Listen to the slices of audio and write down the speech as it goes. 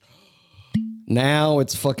Now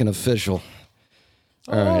it's fucking official.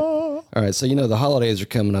 All right. So the holidays are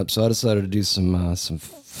coming up, so I decided to do some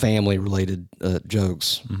family related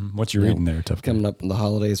jokes. Mm-hmm. What you reading there, Tough Guy? Coming up in the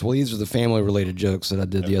holidays. Well, these are the family related jokes that I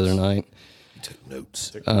did the other night. You took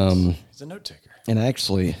notes. He's a note taker. And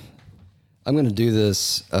actually, I'm going to do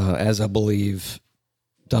this as I believe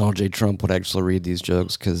Donald J. Trump would actually read these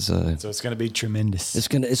jokes because So it's going to be tremendous.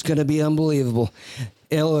 it's gonna be unbelievable.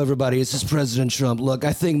 Hello, everybody. This is President Trump. Look,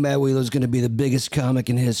 I think Matt Wheeler's going to be the biggest comic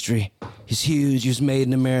in history. He's huge. He was made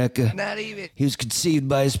in America. Not even. He was conceived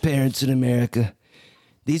by his parents in America.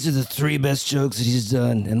 These are the 3 best jokes that he's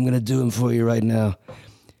done, and I'm going to do them for you right now.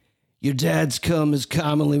 Your dad's cum is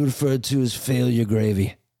commonly referred to as failure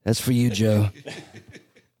gravy. That's for you, Joe.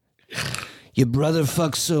 Your brother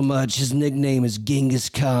fucks so much, his nickname is Genghis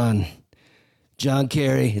Khan. John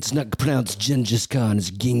Kerry, it's not pronounced Genghis Khan, it's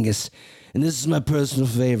Genghis. And this is my personal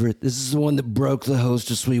favorite. This is the one that broke the host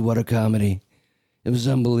of Sweetwater Comedy. It was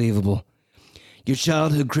unbelievable. Your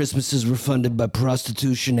childhood Christmases were funded by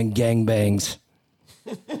prostitution and gangbangs.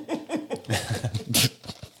 I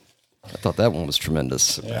thought that one was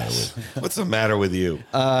tremendous. What's the matter with you?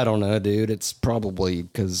 I don't know, dude. It's probably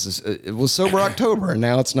because it was sober October and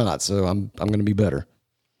now it's not. So I'm going to be better.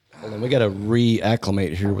 Hold on, we got to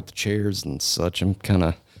reacclimate here with the chairs and such. I'm kind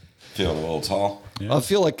of Feeling a little tall. I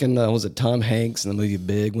feel like in was it Tom Hanks in the movie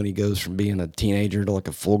Big when he goes from being a teenager to like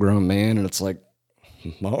a full grown man, and it's like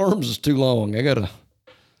my arms is too long. I gotta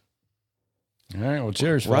All right, well,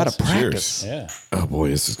 cheers. ride a folks. practice. Yeah. Oh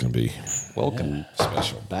boy, this is gonna be Welcome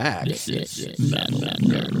special. back.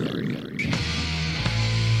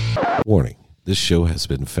 Warning: this show has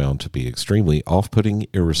been found to be extremely off-putting,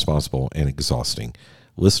 irresponsible, and exhausting.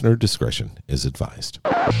 Listener discretion is advised.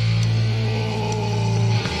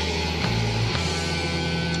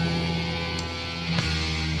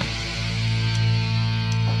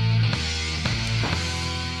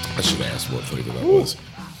 I should have asked what flavor that was.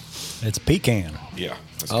 It's pecan. Yeah.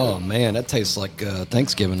 That's Oh man, that tastes like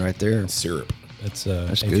Thanksgiving right there. good. Syrup. It's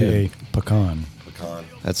That's AKA good. pecan. Pecan.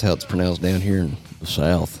 That's how it's pronounced down here in the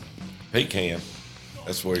South. Pecan.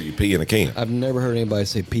 That's where you pee in a can. I've never heard anybody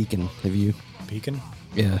say pecan. Have you? Pecan?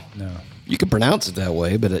 Yeah. No. You could pronounce it that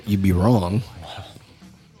way, but you'd be wrong.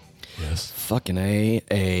 Yes. Fucking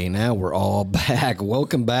A. Now we're all back.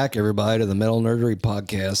 Welcome back, everybody, to the Metal Nerdery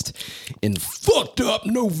Podcast in fucked up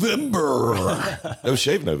November. No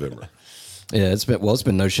shave November. Yeah, it's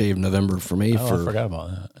been no shave November for me Oh, I for forgot about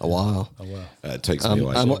that. a while. Oh, wow. It takes me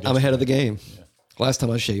like I'm ahead of the game. Last time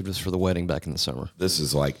I shaved was for the wedding back in the summer. this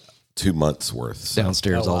is like 2 months worth. So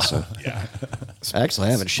Downstairs also. yeah, Actually,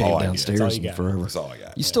 I haven't shaved all I get. downstairs That's all you in got. forever. that's all I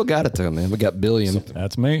got. You still got it though, man. We got Billiam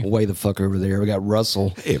That's me. way the fuck over there. We got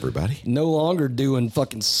Russell. Hey everybody. No longer doing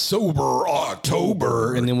fucking sober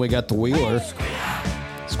October. And then we got the Wheeler.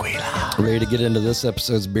 Ready to get into this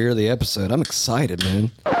episode's beer of the episode. I'm excited,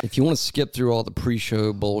 man. If you want to skip through all the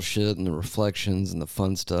pre-show bullshit and the reflections and the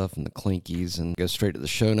fun stuff and the clinkies and go straight to the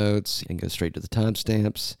show notes and go straight to the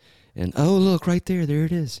timestamps and oh look right there it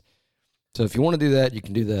is. So if you want to do that, you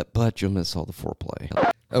can do that, but you'll miss all the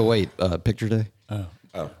foreplay. Oh wait, picture day. Oh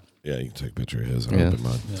yeah, you can take a picture of his. I Yeah. open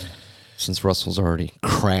mine. Since Russell's already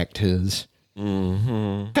cracked his.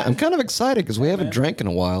 Mm-hmm. I'm kind of excited because we haven't drank in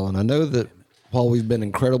a while, and I know that while we've been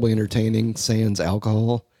incredibly entertaining sans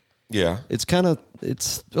alcohol, Yeah, it's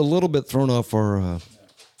a little bit thrown off our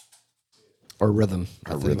rhythm.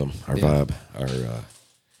 our rhythm, our Yeah. vibe, our.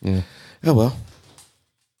 Yeah. Oh well.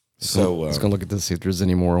 So Let's go look at this, see if there's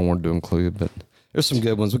any more I wanted to include, but there's some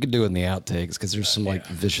good ones. We could do it in the outtakes because there's some like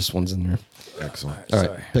vicious ones in there. excellent. All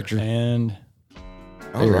right, picture. And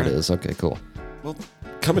All There right. it is. Okay, cool. Well,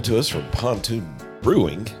 coming to us from Pontoon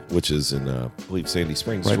Brewing, which is in, I believe, Sandy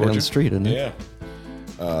Springs, Right Georgia. down the street, isn't it?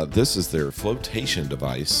 Yeah. This is their flotation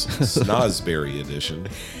device, Snosberry edition.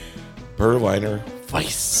 Berliner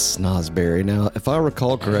Weiss. Snosberry. Now, if I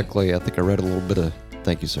recall correctly, I think I read a little bit of,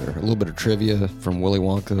 thank you, sir, a little bit of trivia from Willy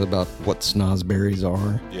Wonka about what snosberries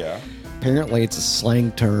are. Yeah. Apparently, it's a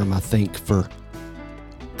slang term, I think, for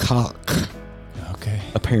cock, okay.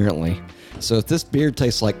 apparently. So if this beer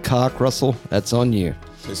tastes like cock, Russell, that's on you.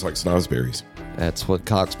 Tastes like snosberries. That's what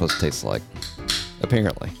cock's supposed to taste like,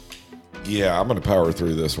 apparently. Yeah, I'm going to power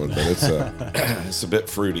through this one, but it's it's a bit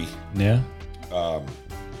fruity. Yeah.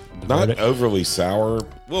 Not verdict? overly sour, a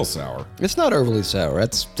little sour. It's not overly sour.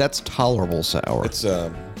 That's tolerable sour. It's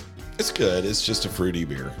good. It's just a fruity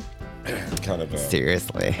beer. Kind of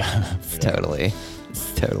Seriously. Totally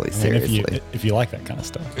I mean, seriously. if you like that kind of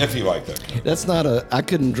stuff. if you like that. That's not I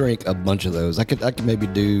couldn't drink a bunch of those. I could maybe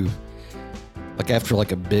do Like after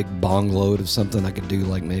like a big bong load of something, I could do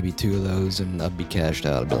like maybe 2 of those and I'd be cashed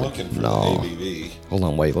out. I'd be I'm like, looking for no. the ABV. Hold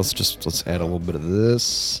on, wait. Let's add a little bit of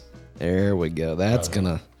this. There we go. That's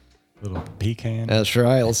gonna. Little pecan. That's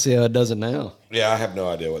right. Let's see how it does it now. Yeah, I have no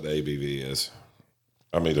idea what the ABV is.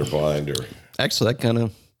 I'm either blind or Actually, that kind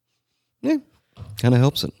of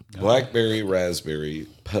helps it. blackberry, raspberry,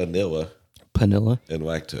 vanilla, Vanilla. and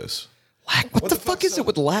lactose. What the fuck is it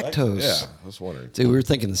with lactose? Yeah, I was wondering. Dude, we were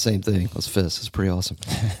thinking the same thing. Let's fist. It's pretty awesome.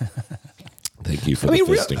 Thank you for the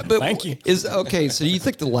fisting. But Thank you. Is okay. So, do you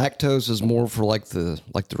think the lactose is more for like the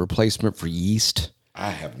replacement for yeast?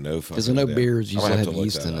 I have no fucking Because I know idea. beers I'm usually gonna have to look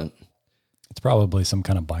yeast that in up. it. It's probably some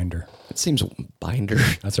kind of binder. It seems binder,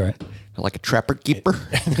 That's right. like a trapper keeper.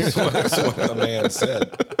 That's what the man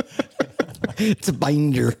said. It's a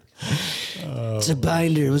binder. It's a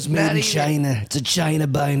binder. It was made in China. It's a China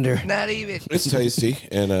binder. It's tasty.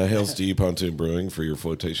 And hails to you, Pontoon Brewing, for your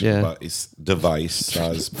flotation Yeah. device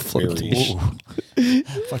size berries.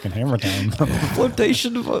 Fucking hammer time.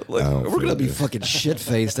 Flotation. We're feel gonna be good. fucking shit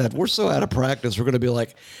faced. That we're so out of practice. We're gonna be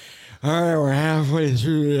like, all right, we're halfway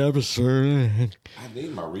through the episode. I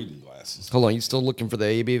need my reading glasses. Hold on, you still looking for the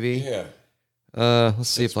ABV? Yeah, Let's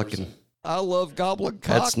see if I can. I love goblin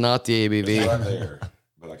cock. That's not the it's ABV. right there,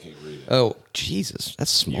 but I can't read it. Oh, Jesus,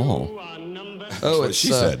 that's small. Oh, What it's she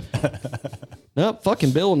said. No,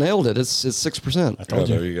 fucking Bill nailed it. It's 6%. Oh,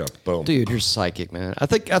 there you go. Boom. Dude, you're psychic, man. I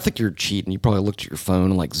think you're cheating. You probably looked at your phone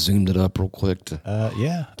and like zoomed it up real quick to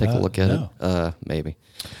Yeah. take a look at no. it. Maybe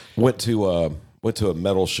Went to a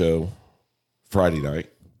metal show Friday night.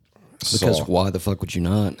 because Saw- why the fuck would you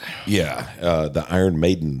not? yeah, the Iron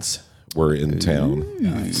Maidens were in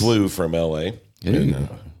town. Flew from LA. And,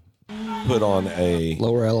 put on a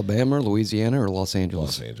Lower Alabama, Louisiana, or Los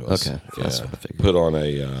Angeles? Los Angeles. Okay, that's Yeah. what I figured. Put on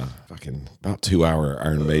a fucking about 2-hour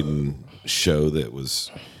Iron Maiden show that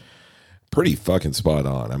was pretty fucking spot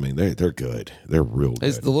on. I mean, they're good. They're real good.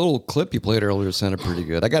 Is the little clip you played earlier sounded pretty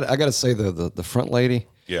good. I got to say the front lady.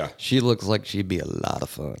 Yeah. She looks like she'd be a lot of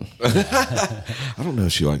fun. I don't know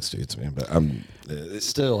if she likes dudes, man, but I'm.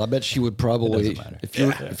 Still, I bet she would probably matter.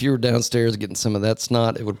 if you were downstairs getting some of that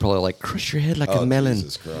snot, it would probably like crush your head like a melon.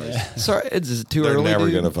 Jesus Christ. Sorry, is it too They're early? never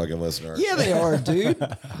dude? gonna fucking listen to her. Yeah, they are, dude.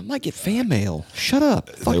 I might get fan mail. Shut up.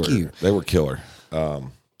 Fuck you. They were killer. What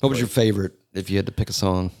was your favorite if you had to pick a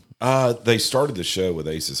song? They started the show with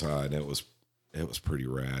Aces High, and it was pretty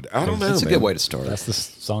rad. I don't know. It's a man. good way to start. That's the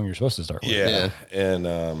song you're supposed to start with. Yeah,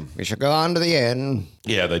 and We should go on to the end.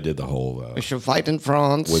 yeah, they did the whole We should fight in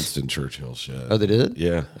France. Winston Churchill shit. Oh, they did?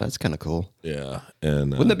 Yeah, That's kind of cool. yeah,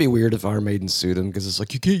 and Wouldn't that be weird if Iron Maiden sued him? Because it's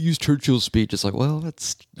like, you can't use Churchill's speech. It's like, well,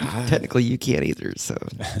 that's technically you can't either. So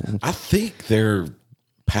I think they're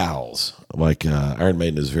pals. Like Iron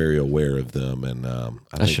Maiden is very aware of them, and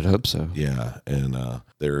I should hope so. Yeah, and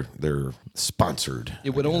they're sponsored.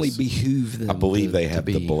 It would only behoove them. I believe to- they to have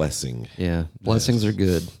be- the blessing. Yeah, blessings are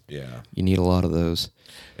good. Yeah, You need a lot of those.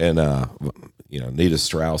 and Nita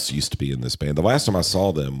Strauss used to be in this band. The last time I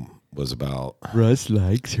saw them was about Russ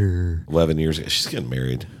likes her. 11 years ago. She's getting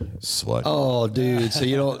married. Slut. Oh, dude. So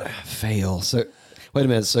you don't fail. So wait a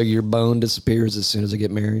minute. So your bone disappears as soon as I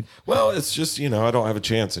get married? Well, it's just, I don't have a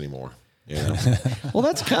chance anymore. Yeah. Well,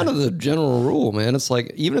 that's kind of the general rule, man. It's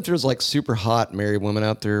like, even if there's like super hot married women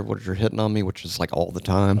out there, what you're hitting on me, which is like all the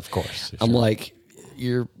time. Of course. I'm like,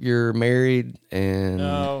 you're married and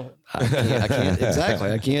I can't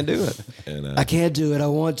exactly. I can't do it. And I can't do it. I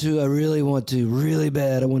want to. I really want to. Really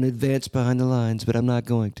bad. I want to advance behind the lines, but I'm not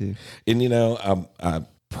going to. I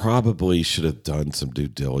probably should have done some due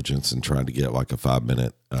diligence and tried to get like a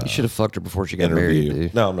 5-minute You should have fucked her before she got interview. married,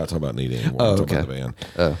 dude. No, I'm not talking about Nita anymore. Oh, I'm talking okay. about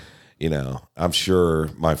the band. I'm sure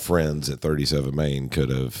my friends at 37 Main could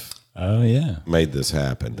have Oh, yeah. made this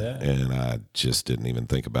happen, and I just didn't even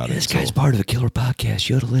think about it. This guy's part of a killer podcast.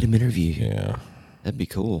 You ought to let him interview you. Yeah, That'd be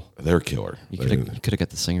cool. they're killer. You could have got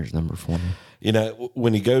the singer's number for me.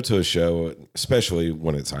 When you go to a show, especially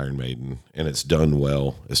when it's Iron Maiden and it's done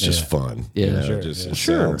well, it's just fun. Yeah, sure, It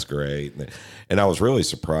sounds great. And I was really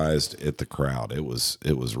surprised at the crowd. It was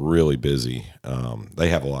really busy. They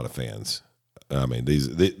have a lot of fans. I mean,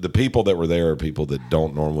 the people that were there are people that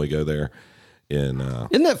don't normally go there. And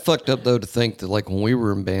Isn't that fucked up though to think that like when we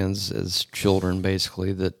were in bands as children,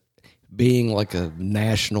 basically that being like a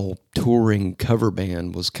national touring cover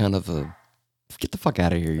band was kind of a get the fuck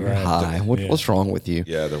out of here. You're high. What's wrong with you?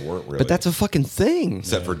 yeah, there weren't really. But that's a fucking thing.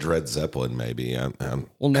 except for Dred Zeppelin, maybe.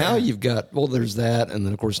 Well, now you've got there's that, and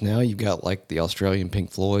then of course now you've got like the Australian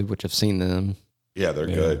Pink Floyd, which I've seen them. Yeah, they're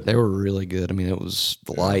good. They were really good. I mean, it was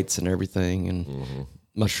the lights and everything, and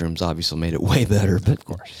mushrooms obviously made it way better, but of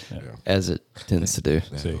course, as it tends to do.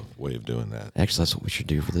 They have a way of doing that. Actually, that's what we should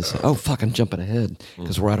do for this. Oh, fuck, I'm jumping ahead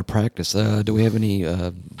because we're out of practice. Do we have any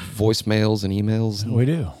voicemails and emails? And We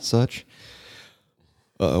do. Such?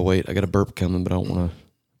 Wait, I got a burp coming, but I don't want to.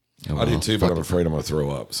 I do too, but I'm afraid I'm going to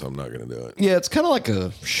throw up, so I'm not going to do it. Yeah, it's kind of like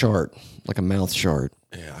a shart, like a mouth shart.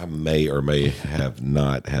 Yeah, I may or may have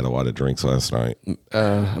not had a lot of drinks last night.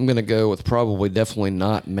 I'm going to go with probably, definitely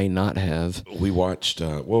not, may not have. We watched,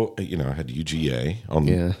 I had UGA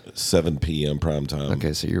on 7 p.m. prime time.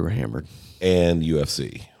 Okay, so you were hammered. And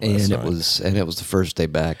UFC. And last night. it was the first day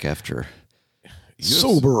back after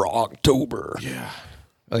Sober October. Yeah.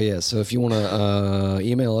 Oh, yeah. So if you want to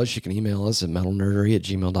email us, you can email us at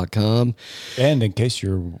metalnerdery@gmail.com. And in case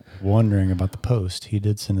you're wondering about the post, he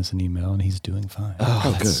did send us an email, and he's doing fine.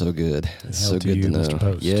 Oh, that's so good. It's so good you, to know. Mr.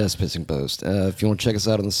 Post. Yes, Pissing Post. If you want to check us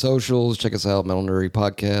out on the socials, check us out, Metal Nerdery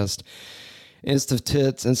Podcast. Insta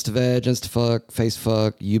tits, Insta vag, Insta fuck, face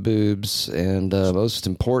fuck, you boobs, and most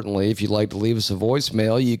importantly, if you'd like to leave us a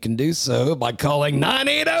voicemail, you can do so by calling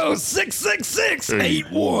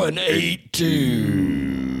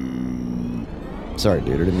 980-666-8182. Sorry,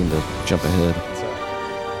 dude, I didn't mean to jump ahead.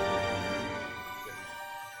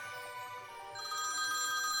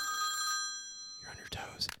 You're on your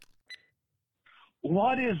toes.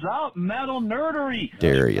 What is up, Metal Nerdery?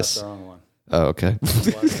 Darius. That's the wrong one. Oh, okay.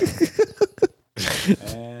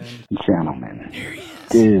 And Gentlemen,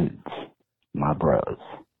 dudes, my bros.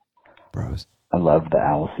 Bros. I love the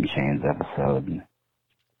Alice in Chains episode.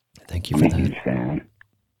 Thank you I'm for a that. huge fan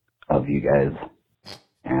of you guys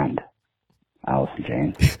and Alice in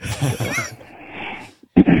Chains.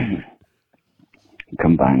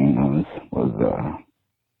 Combining those was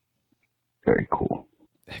very cool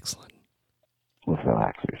Excellent. with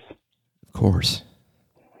relaxers. Of course.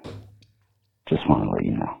 Just want to let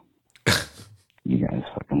you know. You guys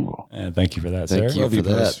fucking rule. thank you for that, Thank sir. you Love for you,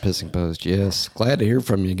 that, Post. Pissing Post. Yes. Glad to hear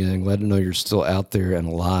from you again. Glad to know you're still out there and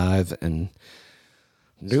alive and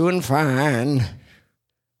doing fine. I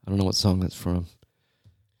don't know what song that's from.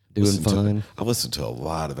 Doing fine. I listened to a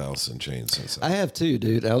lot of Alice in Chains since I have too,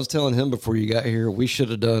 dude. I was telling him before you got here, we should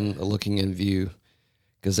have done a Looking in View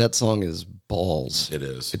because that song is balls. It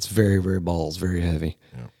is. It's very, very balls, very heavy.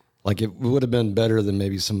 Yeah. Like it would have been better than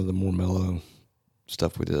maybe some of the more mellow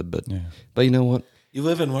stuff we did. But Yeah. but you know what? You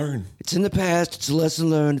live and learn. It's in the past. It's a lesson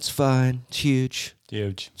learned. It's fine. It's huge.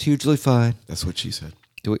 Huge. It's hugely fine. That's what she said.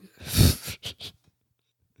 Do we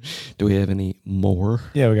do we have any more?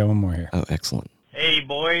 Yeah, we got one more here. Oh, excellent. Hey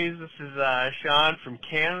boys, this is Sean from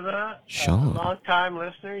Canada. Sean. Long time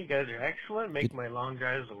listener. You guys are excellent. Make my long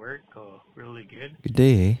drives to work go really good. Good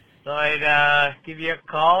day. So I'd give you a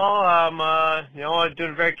call. I'm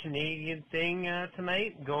doing a very Canadian thing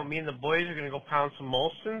tonight. Me and the boys are gonna go pound some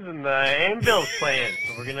Molsons, and Anvil's playing.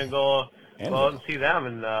 So we're gonna go out and see them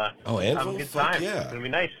and have a Anvil? good Fuck time. yeah. It's gonna be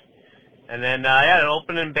nice. And then an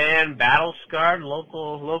opening band, Battle Scarred,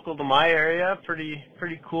 local to my area. Pretty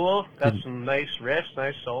cool. Got some nice riffs,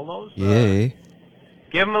 nice solos. Yay.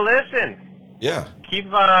 Give them a listen. Yeah. Keep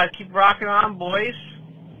rocking on, boys.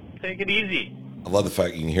 Take it easy. I love the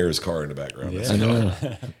fact you can hear his car in the background. Yeah. That's I know.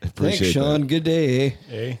 Appreciate Thanks, Sean. that. Good day.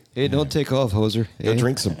 Hey. Hey, don't take off, hoser. Go Hey.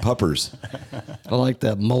 drink some puppers. I like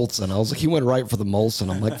that Molson. I was like, he went right for the Molson.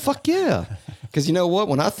 I'm like, fuck yeah. Because you know what?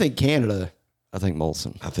 When I think Canada, I think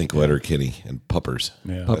Molson. I think Letterkenny and puppers.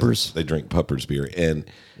 Yeah. Puppers. They drink puppers beer. And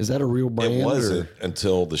Is that a real brand? it wasn't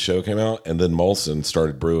until the show came out, and then Molson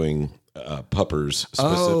started brewing puppers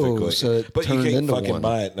specifically. Oh, so it but you turned can't into fucking one.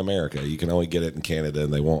 buy it in America. You can only get it in Canada,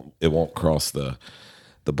 and it won't cross the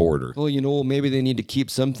border. Well, you know, maybe they need to keep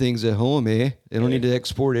some things at home, eh? They don't need to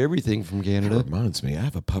export everything from That Canada. reminds me, I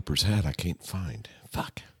have a puppers hat I can't find.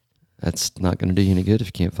 Fuck. That's not going to do you any good if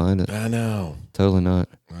you can't find it. I know. Totally not.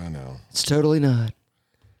 I know. It's totally not.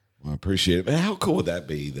 I appreciate it. But how cool would that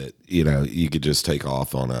be that, you could just take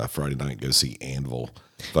off on a Friday night and go see Anvil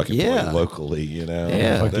fucking Yeah. play locally,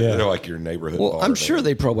 Yeah. They're like your neighborhood Well, bar I'm band. sure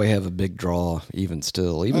they probably have a big draw even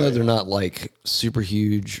still. Even though they're not like super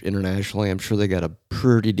huge internationally, I'm sure they got a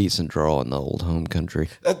pretty decent draw in the old home country.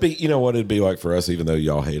 That'd be, you know what it'd be like for us, even though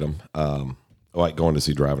y'all hate them. Like going to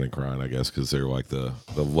see Driving and Crying, I guess, because they're like the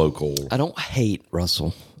local. I don't hate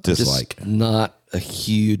Russell. Dislike. Just not a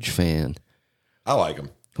huge fan. I like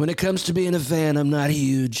them. When it comes to being a fan, I'm not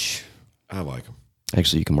huge. I like them.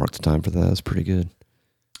 Actually, you can mark the time for that. That's pretty good.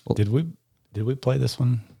 Did we play this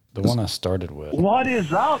one? The one I started with. What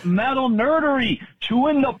is up, Metal Nerdery? 2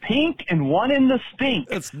 in the pink and 1 in the stink.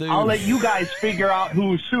 That's new. I'll let you guys figure out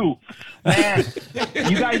who's who. Man,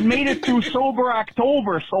 you guys made it through Sober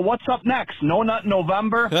October, so what's up next? No Nut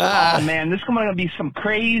November? Oh, man, this is going to be some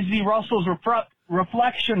crazy Russell's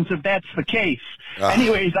reflections if that's the case.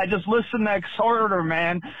 Anyways, I just listened to Exhorter,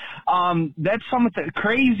 man. That's some of the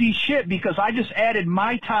crazy shit because I just added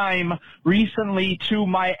My Time recently to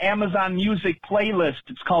my Amazon Music playlist.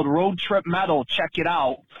 It's called Road Trip Metal. Check it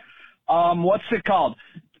out. What's it called?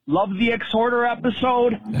 Love the Exhorter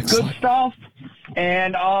episode. Excellent. Good stuff.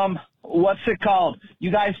 And what's it called?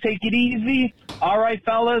 You guys take it easy. All right,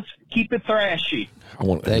 fellas, keep it thrashy. I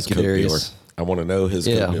want Thank his you, Coke Darius. dealer. I want to know his.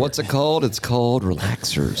 Yeah, Coke dealer. what's it called? It's called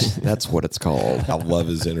Relaxers. That's what it's called. I love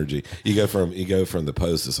his energy. You go from the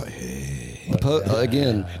post. It's like, hey,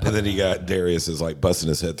 Again, and then you got Darius is like busting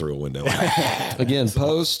his head through a window.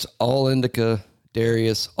 post all indica,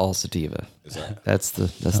 Darius all sativa. That's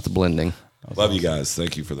the blending. Love you guys.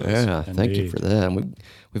 Thank you for this. Yeah, thank you for that. And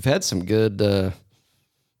we've had some good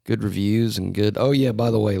reviews and good. Oh yeah,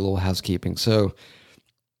 by the way, a little housekeeping. So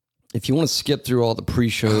if you want to skip through all the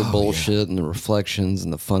pre-show bullshit and the reflections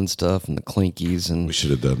and the fun stuff and the clinkies and We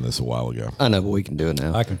should have done this a while ago. I know, but we can do it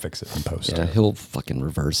now. I can fix it in post. Yeah, he'll fucking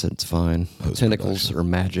reverse it. It's fine. Tentacles are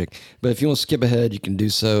magic. But if you want to skip ahead, you can do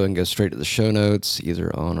so and go straight to the show notes,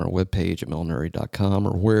 either on our webpage at melnurry.com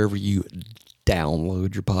or wherever you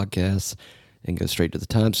download your podcasts, and go straight to the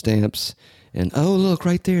timestamps. And oh, look,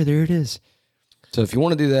 right there. There it is. So if you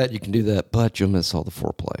want to do that, you can do that, but you'll miss all the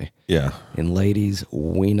foreplay. Yeah, And ladies,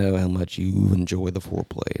 we know how much you enjoy the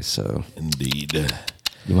foreplay. So indeed.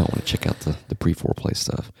 you might want to check out the pre-foreplay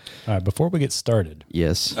stuff. All right, before we get started,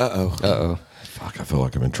 Yes. Uh-oh. Fuck, I feel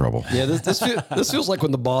like I'm in trouble. Yeah, this feels like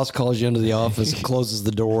when the boss calls you into the office and closes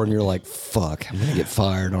the door, and you're like, "Fuck, I'm gonna get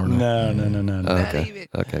fired, aren't I?" no.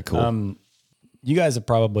 Okay, cool. You guys have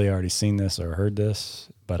probably already seen this or heard this,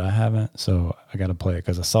 but I haven't, so I got to play it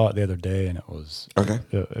because I saw it the other day and it was Okay.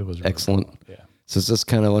 It was really Excellent. cool. Yeah. So is this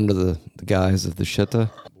kind of under the guise of the shitta?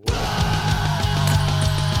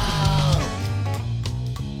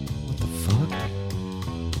 What the fuck?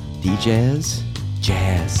 D-Jazz?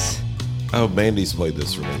 Jazz. Oh, Mandy's played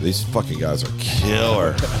this for me. These fucking guys are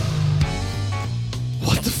killer.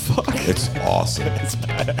 What the fuck? It's awesome. It's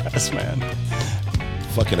badass, man.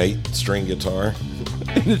 Fucking 8-string guitar.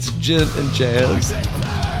 And it's gin and jazz.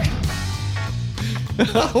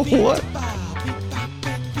 What?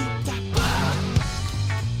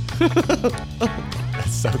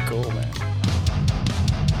 That's so cool, man.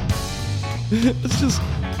 It's just...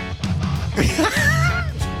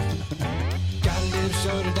 Got a little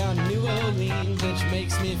shoulder down in New Orleans, which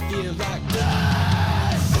makes me feel like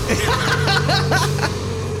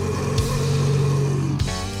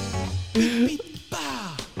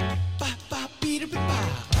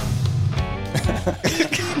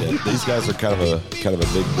Yeah, these guys are kind of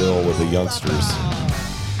a big deal with the youngsters.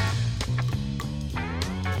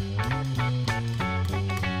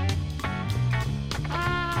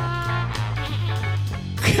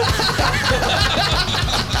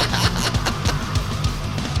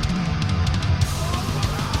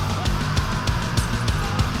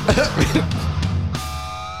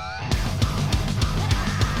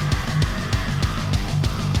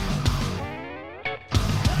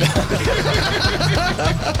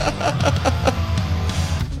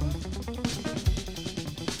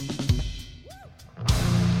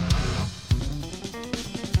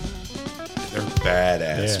 They're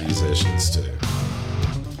badass Yeah. musicians too.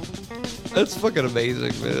 That's fucking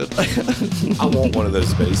amazing, man. I want one of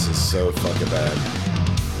those basses so fucking bad.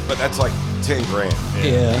 But that's like 10 grand.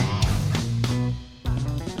 Yeah.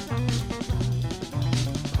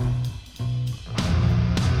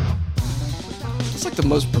 It's like the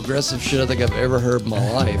most progressive shit I think I've ever heard in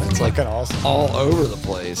my life. It's like Fucking awesome. all over the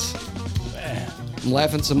place. I'm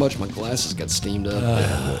laughing so much my glasses got steamed up.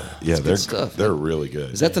 Yeah, good stuff. they're really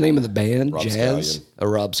good. Is that the name of the band? Rob Jazz? Scallion. A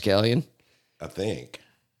Rob Scallion? I think.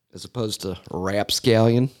 As opposed to Rap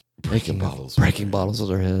Scallion? Breaking bottles. Breaking bottles with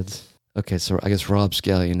their heads. Okay, so I guess Rob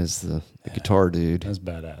Scallion is the guitar dude. That's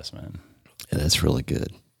badass, man. Yeah, that's really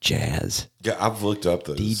good. Jazz. Yeah, I've looked up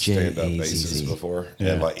the DJ stand-up AZZ. basses before,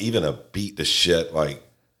 Yeah. and like even a beat to shit like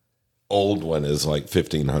old one is like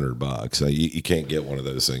 $1,500. So you can't get one of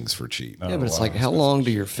those things for cheap. Yeah, but it's like, how long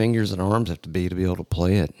do your fingers and arms have to be able to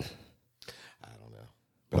play it?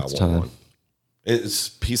 But what's I want time? one. It's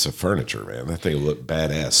a piece of furniture, man. That thing look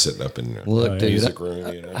badass sitting up in the Look, dude, music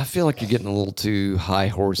room. You know? I feel like you're getting a little too high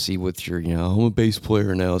horsey with your, I'm a bass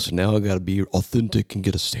player now, so now I got to be authentic and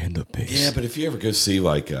get a stand-up bass. Yeah, but if you ever go see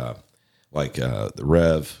like the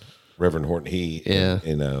Reverend Horton Heat, Yeah.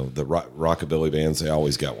 the rockabilly bands, they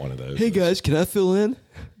always got one of those. Hey guys, can I fill in?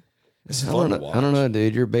 It's I fun don't to know, watch. I don't know,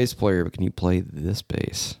 dude. You're a bass player, but can you play this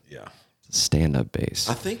bass? Yeah, It's a stand-up bass.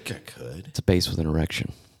 I think I could. It's a bass with an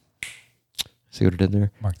erection. See what I did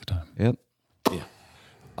there? Mark the time. Yep. Yeah,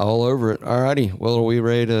 All over it. All righty. Well, are we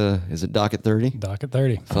ready to? Is it docket 30? Docket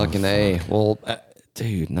 30. Fucking A. Well,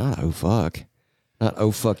 dude, not oh fuck. Not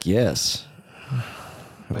oh fuck yes.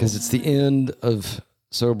 Because it's the end of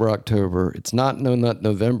Sober October. It's not No Nut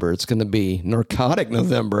November. It's going to be Narcotic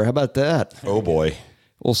November. How about that? Oh boy.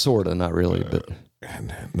 Well, sort of, not really, but.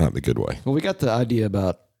 Not in a good way. Well, we got the idea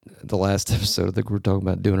about the last episode. I think we were talking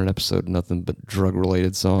about doing an episode of nothing but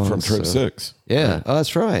drug-related songs. From Trip 6. Yeah. Oh,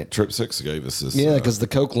 that's right. Trip 6 gave us this. Yeah, because the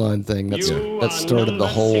Coke line thing, that started the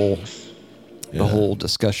whole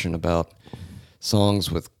discussion about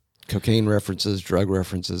songs with cocaine references, drug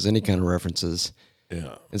references, any kind of references.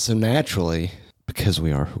 Yeah. And so naturally, because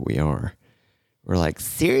we are who we are, we're like,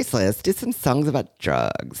 seriously, let's do some songs about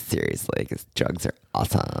drugs. Seriously, because drugs are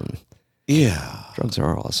awesome. Yeah. Drugs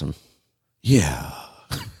are awesome. Yeah.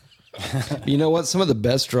 You know what? Some of the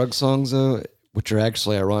best drug songs, though, which are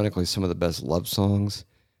actually ironically some of the best love songs,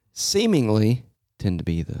 seemingly tend to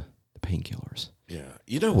be the painkillers. Yeah.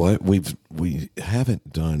 You know what? We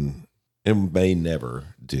haven't done and may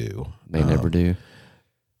never do. Never do.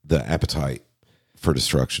 The Appetite for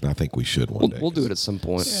Destruction. I think we should one day. We'll do it at some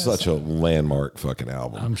point. Such a landmark fucking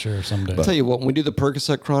album. I'm sure someday. I'll tell you what, when we do the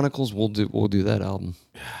Percocet Chronicles, we'll do that album.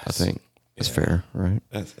 I think it's fair, right?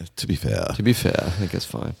 To be fair. To be fair, I think it's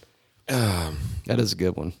fine. That is a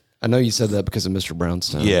good one. I know you said that because of Mr.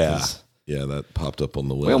 Brownstone. Yeah. 'cause Yeah, that popped up on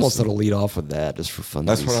the list. We almost had to lead off with that just for fun.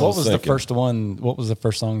 That's what I What was was the thinking. first one? What was the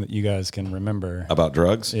first song that you guys can remember? About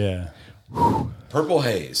drugs? Yeah. Purple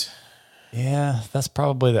Haze. Yeah, that's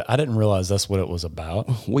probably I didn't realize that's what it was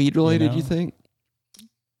about. Weed related, know? you think?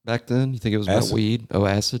 Back then, you think it was about Acid. weed? Oh,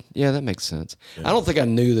 acid? Yeah, that makes sense. I don't think I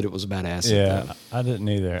knew that it was about acid. Yeah, though. I didn't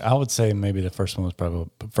either. I would say maybe the first one was probably,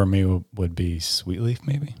 for me, would be Sweet Leaf,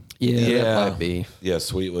 maybe. Yeah, that might be. Yeah,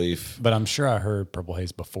 Sweet Leaf. But I'm sure I heard Purple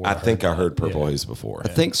Haze before. I think I heard that. Purple Yeah. Haze before. I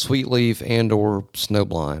think Sweet Leaf and or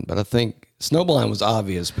Snowblind, but I think Snowblind was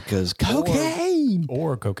obvious because cocaine.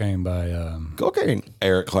 Or Cocaine by Cocaine.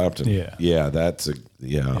 Eric Clapton. Yeah. Yeah, that's a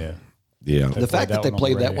yeah. Yeah. The fact that they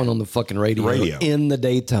played that one on the fucking radio in the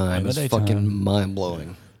daytime is fucking mind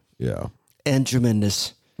blowing Yeah. and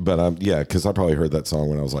tremendous. But because I probably heard that song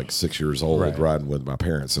when I was like 6 years old, riding with my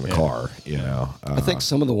parents in the car. You know, I think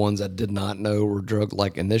some of the ones I did not know were drug.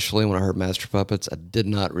 Like initially, when I heard Master Puppets, I did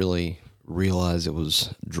not really realize it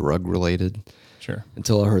was drug related. Sure.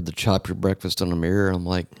 Until I heard the Chop Your Breakfast on a Mirror. I'm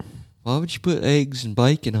like, why would you put eggs and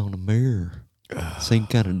bacon on a mirror? Seemed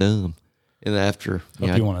kind of dumb. And after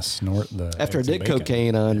You want to snort the after I eggs and did bacon.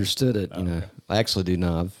 cocaine, I understood it. You know, I actually do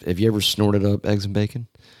now. Have you ever snorted up eggs and bacon?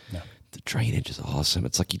 No. The drainage is awesome.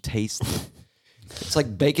 It's like you taste it. It's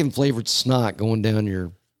like bacon flavored snot going down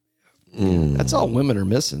your. That's all women are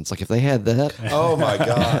missing. It's like if they had that. oh my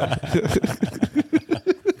God.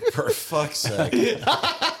 For fuck's sake.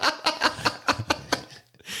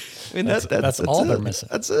 I mean, that's all it. they're missing.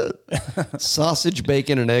 That's it. Sausage,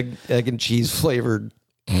 bacon, and egg and cheese flavored.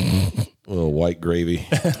 A little white gravy.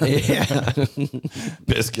 Yeah.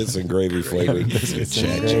 Biscuits and gravy flavored.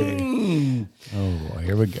 Oh,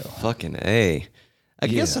 here we go. Fucking A. I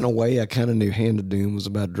guess in a way, I kind of knew Hand of Doom was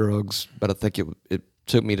about drugs, but I think it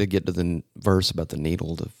took me to get to the verse about the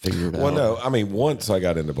needle to figure it out. Well, no, I mean, once I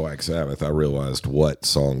got into Black Sabbath, I realized what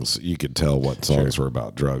songs, you could tell what songs were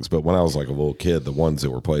about drugs. But when I was like a little kid, the ones that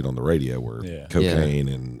were played on the radio were cocaine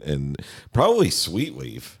and probably Sweet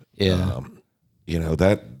Leaf. Yeah. You know,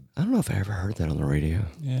 that. I don't know if I ever heard that on the radio.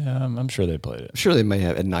 Yeah, I'm sure they played it. I'm sure they may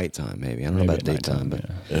have at nighttime, maybe. I don't know about Maybe at daytime,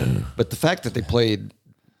 nighttime, but the fact that they played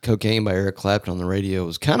Cocaine by Eric Clapton on the radio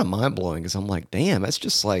was kind of mind blowing because I'm like, damn, that's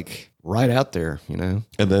just like right out there, you know?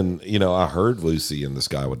 And then, you know, I heard Lucy in the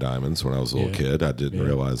Sky with Diamonds when I was a little kid. I didn't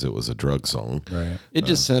realize it was a drug song. Right. It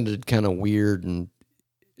just sounded kind of weird, and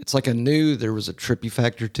it's like I knew there was a trippy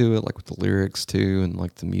factor to it, like with the lyrics too, and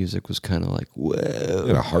like the music was kind of like, whoa.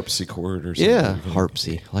 You know, a harpsichord or something. Yeah,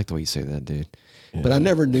 harpsy. I like the way you say that, dude. But I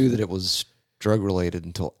never knew that it was drug related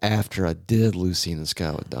until after I did Lucy in the Sky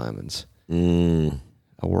with Diamonds.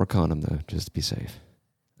 I wore a condom though, just to be safe.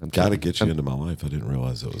 I'm Got to kidding. get you into my life. I didn't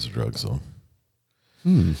realize that was a drug song.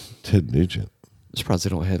 Ted Nugent. I'm surprised they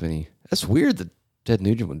don't have any. That's weird that Ted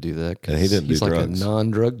Nugent would do that. 'cause And he didn't he's do like drugs. a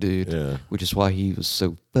non-drug dude, Yeah. which is why he was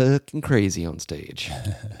so fucking crazy on stage.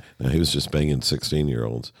 No, he was just banging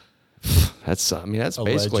 16-year-olds. That's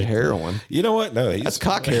basically Allegedly. heroin. You know what? No, That's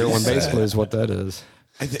cock heroin, basically, is what that is.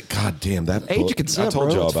 God damn that Age of book. consent, I told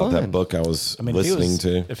bro, y'all it's about fine. that book I was I mean, listening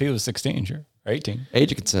to. if he was 16, sure, or 18.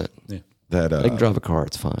 Age of consent. That They can drive a car.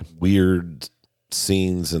 It's fine. weird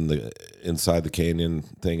scenes in the inside the canyon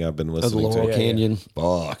thing I've been The listening Laurel to. Canyon.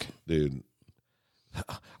 Fuck, dude.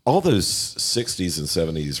 all those 60s and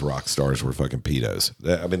 70s rock stars were fucking pedos.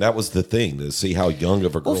 I mean, that was the thing, to see how young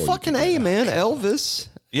of a girl. Well, you fucking could be. A, man. Elvis.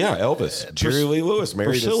 Yeah, Elvis. Jerry Lee Lewis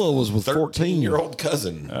married Priscilla was with 13-year-old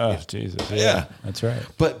cousin. Oh, Jesus. Yeah. That's right.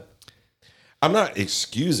 But I'm not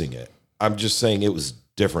excusing it. I'm just saying it was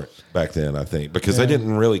different back then, I think, because they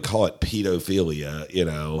didn't really call it pedophilia, you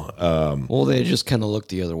know. Well, they just kind of looked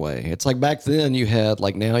the other way. It's like back then you had,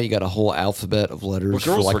 like now you got a whole alphabet of letters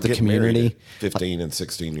for girls like were the getting married community. at 15 and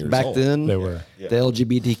 16 years Back old. then, They were. the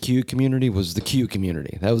LGBTQ community was the Q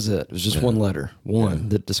community. That was it. It was just one letter,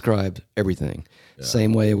 that described everything.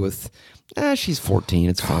 Same way with, she's 14.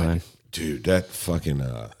 It's fine. Dude, that fucking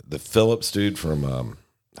the Phillips dude from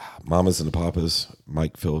Mamas and the Papas,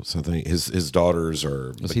 Mike Phillips, I think his daughters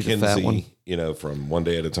are Was he the fat one? Mackenzie, you know, from One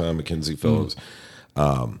Day at a Time, Mackenzie Phillips.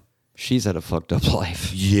 She's had a fucked up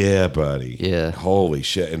life. Yeah, buddy. Yeah. Holy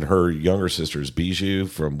shit. And her younger sister is Bijou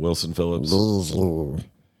from Wilson Phillips. And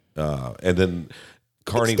then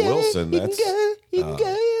Carney Wilson, that's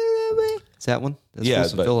Is that one? That's yeah,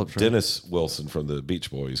 Wilson but Phillips, right? Dennis Wilson from the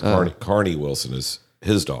Beach Boys. Carney Wilson is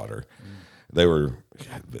his daughter.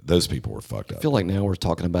 Those people were fucked up. I feel like now we're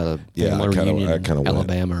talking about a Yeah, family reunion I in kind of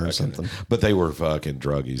Alabama or something. But they were fucking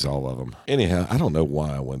druggies, all of them. Anyhow, I don't know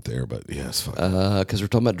why I went there, but yeah, it's fucking. Because we're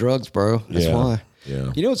talking about drugs, bro. That's Yeah, why.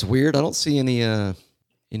 yeah. You know what's weird? I don't see any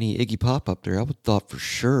Iggy Pop up there. I would thought for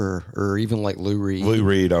sure, or even like Lou Reed. Lou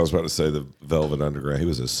Reed, I was about to say the Velvet Underground. He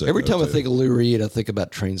was a sicko Every time I too. think of Lou Reed, I think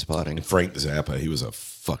about Trainspotting. Frank Zappa, he was a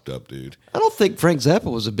fucked up dude. I don't think Frank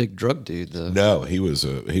Zappa was a big drug dude, though. No, he was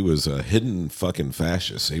a hidden fucking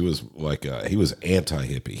fascist. He was like he was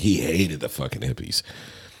anti-hippie. He hated the fucking hippies,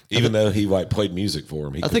 even though he like played music for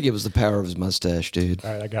him. I think it was the power of his mustache, dude.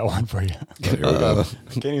 All right, I got one for you. Here we go. I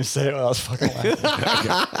can't even say it without fucking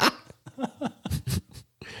laughing.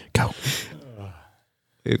 Go.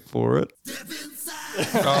 Wait for it.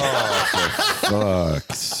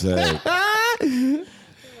 Fuck's sake.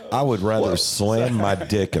 I would rather slam my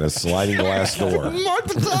dick in a sliding glass door Mark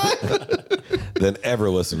the time. than ever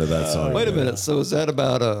listen to that song. Wait a minute. So is that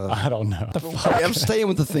about I don't know. I'm staying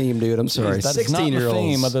with the theme, dude. I'm sorry. That's not the 16-year-olds.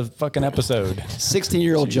 theme of the fucking episode.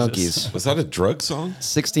 16-year-old junkies. Was that a drug song?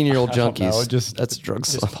 16-year-old I don't know, junkies. it just- That's a drug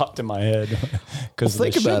Just song. popped in my head. Because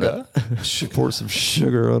Think about it. Pour some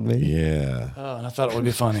sugar on me. Yeah. Oh, and I thought it would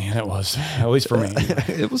be funny, and it was, at least for me.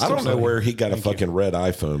 It was. I don't know funny. where he got a fucking red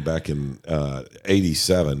iPhone back in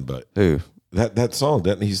 '87, but Who? that song,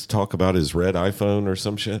 didn't he talk about his red iPhone or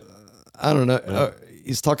some shit? I don't know.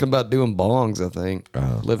 He's talking about doing bongs. I think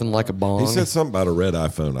living like a bong. He said something about a red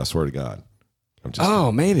iPhone. I swear to God. I'm just.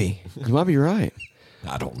 Oh, maybe you might be right.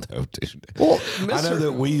 I don't know, dude. Well, I know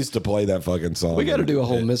that we used to play that fucking song. we got to do a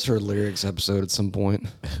whole Misheard Lyrics episode at some point.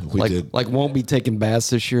 We did. Like won't be taking baths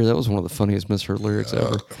this year. That was one of the funniest Misheard Lyrics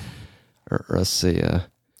ever. Or let's see. A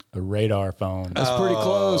radar phone. That's pretty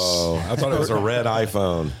close. Oh, I thought it was a red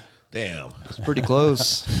iPhone. Damn. It's pretty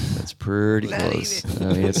close. That's pretty close. I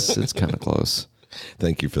mean, it's kind of close.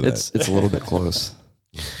 Thank you for that. It's a little bit close.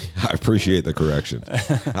 I appreciate the correction.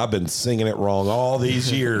 I've been singing it wrong all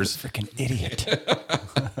these years. Freaking idiot.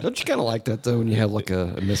 Don't you kind of like that though when you have like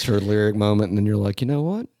a misheard lyric moment and then you're like, you know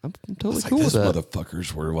what? I'm totally It's like cool with those that.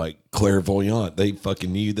 motherfuckers were like clairvoyant. They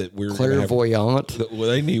fucking knew that we were Clairvoyant. Well,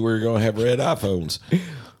 they knew we were going to have red iPhones.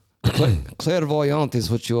 Clairvoyant is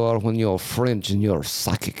what you are when you're French and you're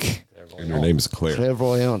psychic. And her name is Claire.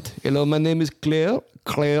 Clairvoyant. Hello, my name is Claire.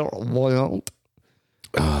 Clairvoyant.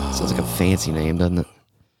 Sounds like a fancy name, doesn't it?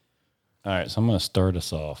 All right, so I'm going to start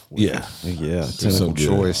us off. With, Yeah. Yeah, some technical good.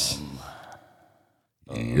 choice.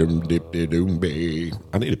 I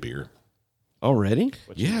need a beer. Already?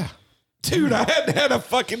 Yeah. Dude, I hadn't had a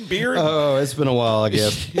fucking beer. Oh, it's been a while, I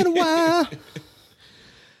guess. Been a while.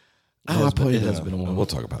 I played. it has been a while. We'll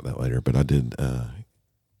talk about that later. But I did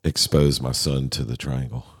expose my son to the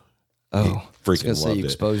triangle. Oh, He I was freaking gonna say loved you it.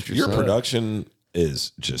 exposed your Your son. production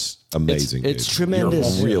is just amazing. It's dude.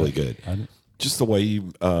 tremendous. You're really good. Just the way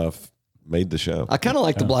you made the show. I kind of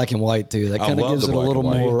like the black and white too. That I kind of love gives the it a black little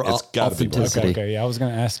and white. more It's gotta be black. authenticity. Okay, yeah, I was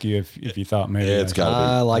going to ask you if you thought maybe. It's got to be.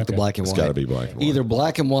 I like the Okay. black and It's white. got to be black and white. Either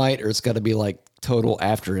black and white or it's got to be like total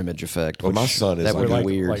after image effect. Well, my which- son is that would like-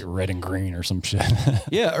 be weird. like red and green or some shit.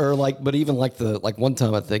 Yeah, or like, but even like one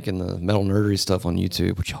time I think in the metal nerdery stuff on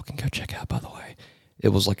YouTube, which y'all can go check out by the way, it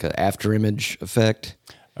was like an after image effect,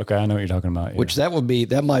 Okay, I know what you're talking about. Yeah. which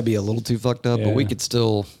that might be a little too fucked up, but we Yeah. could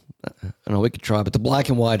still, I don't know, we could try. But the black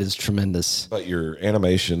and white is tremendous. But your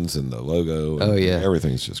animations and the logo, and Oh, yeah.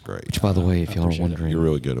 everything's just great. Which, by the way, if y'all are wondering, You're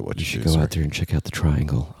really good at what you you should do. go sir. out there and check out the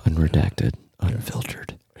Triangle, unredacted,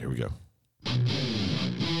 unfiltered. Here we go.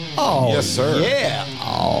 Oh, Yes, sir. Yeah.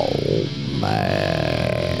 Oh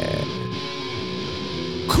man.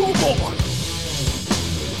 on.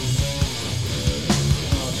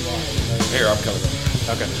 Here, I'm coming.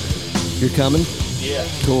 Okay. You're coming? Yeah.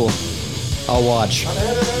 Cool. I'll watch. I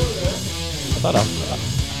thought I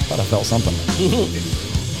felt something. Did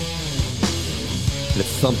it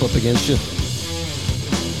thump up against you?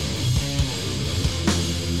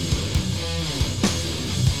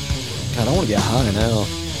 God, I want to get high now.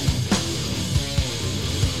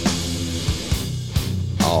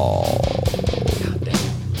 Oh.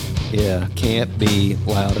 Yeah, can't be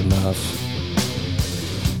loud enough.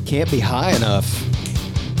 Can't be high enough.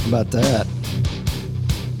 How about that?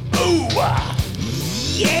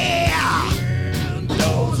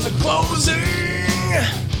 Doors are closing.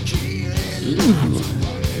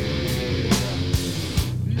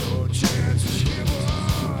 No chance to give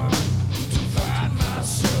up, to find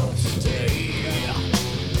myself today.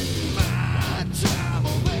 My time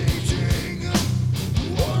of aging,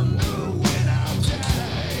 wonder when I'll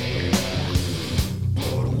die.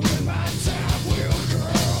 But when my time will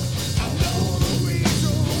come, I'll know the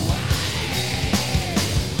reason why.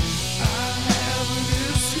 I have an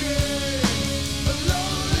escape, a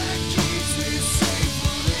love that keeps me safe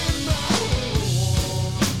within my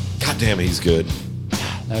home. God damn, he's good.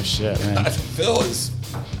 No shit, man. I feel his.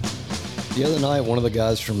 The other night, one of the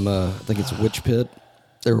guys from, I think it's Witch Pit,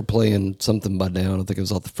 they were playing Something by Down. I think it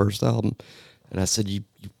was off the first album. And I said, you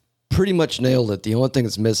pretty much nailed it. The only thing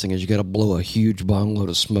that's missing is you got to blow a huge bong load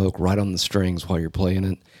of smoke right on the strings while you're playing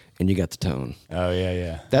it, and you got the tone. Oh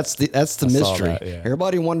yeah. That's the saw mystery. that, yeah.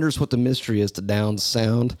 Everybody wonders what the mystery is to Down's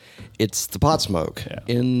sound. It's the pot smoke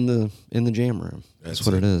in the jam room. That's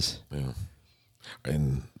what it is. Yeah.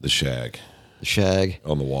 And the shag The shag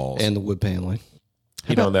on the walls. and the wood paneling.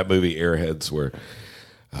 You know, in that movie Airheads, where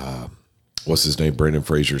what's his name? Brendan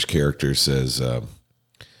Fraser's character says,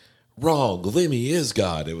 "Wrong, Lemmy is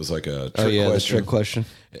God." It was like a trick The question. trick question.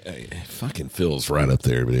 It fucking Phil's right up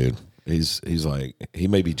there, dude. He's like he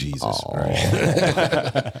may be Jesus. Right?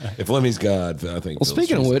 If Lemmy's God, I think. Well, Phil's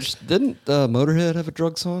speaking of Jesus. which, didn't Motorhead have a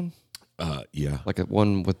drug song? Yeah, Like a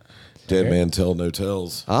one with Dead Man Tell No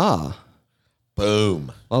Tells.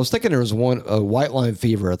 Boom. I was thinking there was one, White Line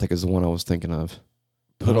Fever, I think is the one I was thinking of.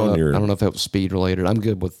 Put on your. I don't know if that was speed related. I'm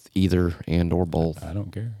good with either and or both. I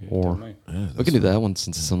don't care. You Or- tell me. Yeah, We can do that one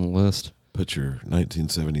since it's on the list. Put your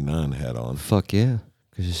 1979 hat on. Fuck yeah.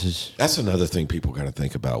 'Cause this is, That's another thing people got to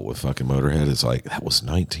think about with fucking Motorhead. Is like that was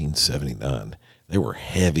 1979. They were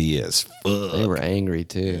heavy as fuck. they were angry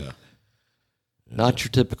too. Yeah. Not your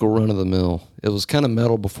typical run of the mill. It was kind of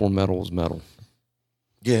metal before metal was metal.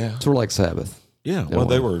 Yeah. Sort of like Sabbath. Yeah. No Well,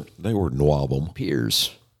 they way. were Nwabum.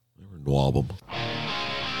 Peers. They were Nwabum.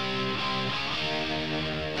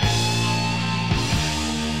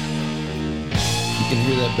 You can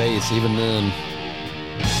hear that bass even then.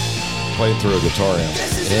 Playing through a guitar amp.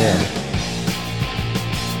 Yeah.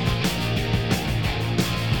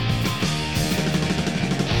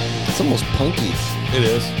 It's almost punky. It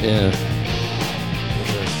is. Yeah.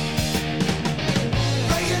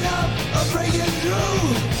 Breaking up or breaking through.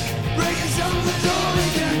 Breaking something's all we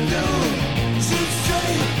can do. Shoot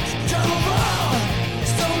straight, travel far.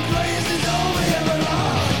 Stone place is all we ever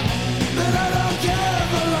are. But I don't care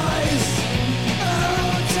for lies. I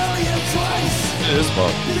won't tell you twice. It is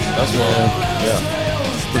punk. That's why. Yeah.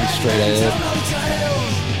 Pretty straight ahead. No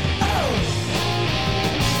tales. Oh.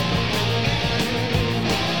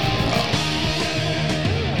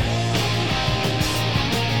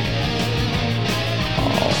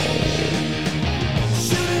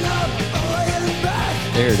 Shooting up or laying back.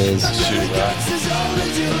 There it is. Shoot right. This is all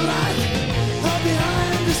that you like. Hide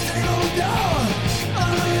behind the stable door. I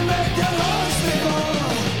know you met that horse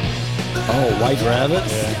before. Oh, White Rabbit?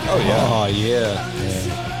 Oh yeah. Oh, yeah.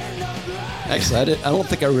 Actually, I don't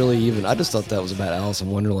think I really even. I just thought that was about Alice in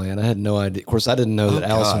Wonderland. I had no idea. Of course, I didn't know that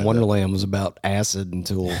Alice in God. Wonderland was about acid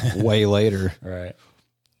until way later. Right.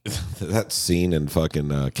 That scene in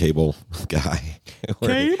fucking Cable Guy.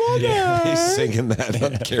 Cable Guy. He's singing that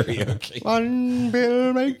on karaoke. One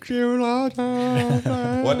bill makes you larger.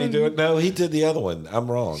 Wasn't he doing? No, he did the other one.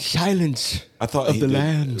 I'm wrong. Silence I thought of he the did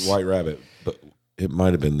lambs. White Rabbit, but it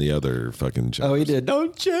might have been the other fucking. Oh, he did.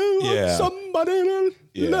 Don't you want Yeah. somebody to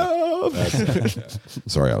Yeah. love?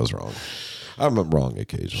 Sorry, I was wrong. I'm wrong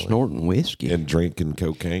occasionally. Snorting whiskey. And drinking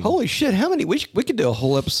cocaine. Holy shit! How many? We could do a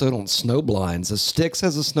whole episode on snow blinds. The Styx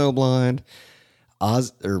has a snow blind.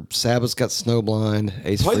 Sabbath's got snow blind.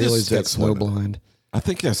 Ace Play the Frehley's got Styx snow one. blind. I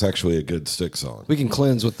think that's actually a good stick song. We can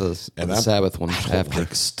cleanse with the Sabbath one I don't after.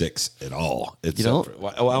 like Sticks at all. It's You don't?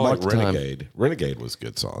 I Mark like the time. Renegade. Renegade was a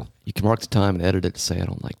good song. You can mark the time and edit it to say I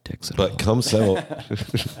don't like dicks at all. But come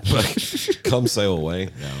sail away.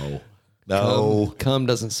 No. No. Cum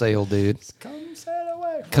doesn't sail, dude. Come sail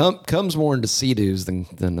away. Cum's more into sea-doos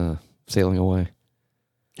than sailing away.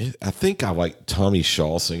 I think I like Tommy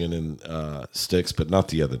Shaw singing in Styx, but not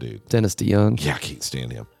the other dude. Dennis DeYoung. Yeah, I can't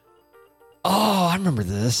stand him. Oh, I remember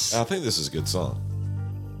this. I think this is a good song.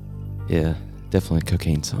 Yeah, definitely a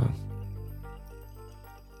cocaine song.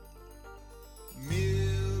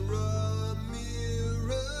 Mirror,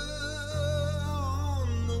 mirror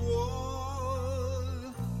on the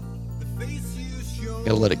wall, the face you show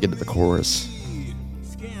Gotta let it get to the chorus.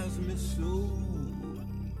 scares me so.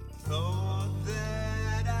 Thought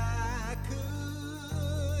that I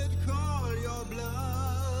could call your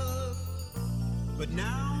bluff, but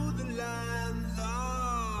now the lines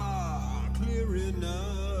are clear enough.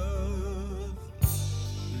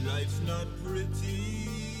 Life's not pretty,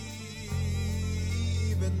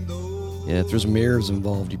 even though Yeah, if there's mirrors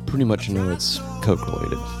involved, you pretty much know it's coke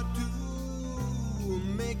related. to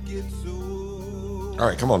make it so. All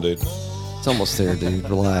right, come on, dude. It's almost there, dude.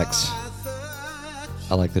 Relax.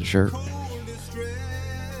 I like that shirt.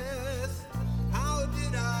 How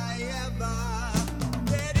did I ever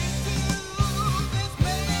get into this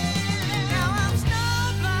mess? Now I'm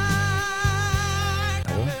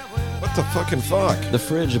snowblind. What the fucking fuck? The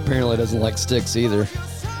Fridge apparently doesn't like Styx either.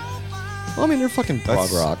 Well, I mean, they're fucking prog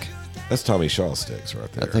That's- rock. That's Tommy Shaw Sticks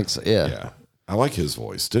right there. I think so, yeah. Yeah. I like his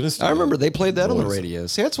voice. Dennis I remember they played that on the voice. radio.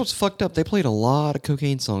 See, that's what's fucked up. They played a lot of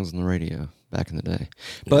cocaine songs on the radio back in the day.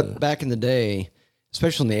 But back in the day,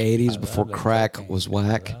 especially in the 80s before crack was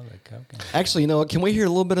whack. Actually, you know what? Can we hear a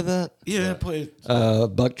little bit of that? Yeah, play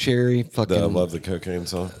Buck Cherry, fucking. the I Love the Cocaine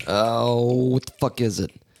song. Oh, what the fuck is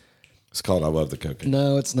it? It's called I Love the Cocaine.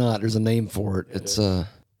 No, it's not. There's a name for it. It's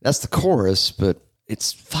that's the chorus, but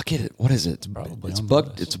it's fuck it. What is it? It's on Buck. the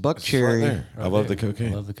list. It's Buck Right Cherry. there. I love the I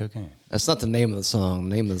cocaine. love the cocaine. That's not the name of the song.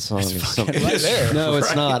 The name of the song is something. Right there. No,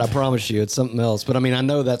 it's not. I promise you, it's something else. But I mean, I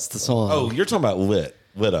know that's the song. Oh, you're talking about lit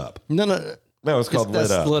up. no. No, it's called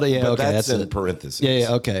That's lit up. Lit, yeah, but okay, that's in it. parentheses.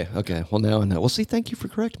 Yeah, okay. Well, now I know. Well, see, thank you for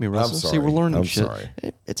correcting me, Russell. See, sorry. we're learning I'm shit. sorry.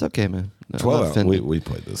 It's okay, man. No, I'm not 12 offended. we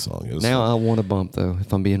played this song. It was Now fun. I want a bump, though,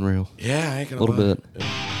 if I'm being real. Yeah, I ain't A gonna little lie. bit.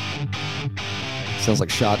 Sounds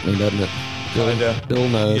like Shock Me, doesn't it? Kinda. Bill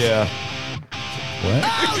knows. Yeah. What?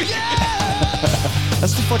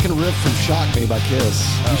 That's the fucking riff from Shock Me by Kiss.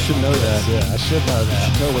 You should know that. Yeah, I should know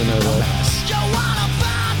that. Totally know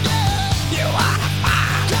that.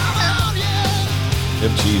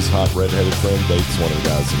 MG's hot redheaded friend dates one of the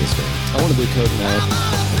guys in his band. I want to do coke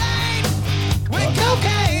now.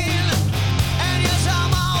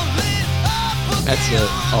 That's it.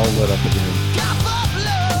 All lit up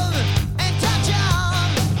again.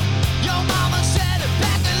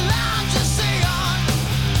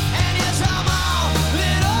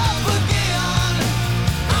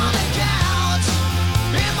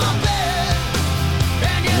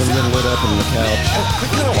 Never been lit up on the couch. I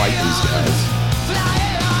kind of like these guys.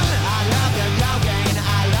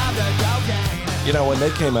 You know, when they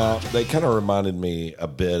came out, they kind of reminded me a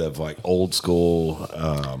bit of like old school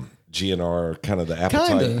GNR, kind of the Appetite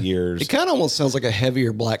Kinda. years. It kind of almost sounds like a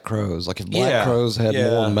heavier Black Crowes. Like if Black Yeah, Crowes had yeah.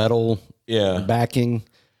 more metal Yeah. backing.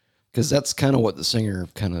 Because that's kind of what the singer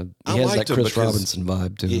kind of... I He has that liked him Chris because Robinson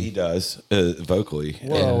vibe to Yeah, him. he does vocally.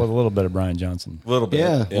 Well, with a little bit of Brian Johnson. A little bit.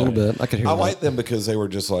 Yeah, a little bit. I could hear I that. like them because they were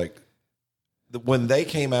just like when they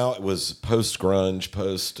came out. It was post grunge,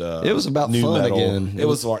 post. It was about new fun metal. again. It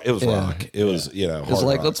was yeah. rock. It was It was hard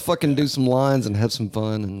like, rock. let's fucking do some lines and have some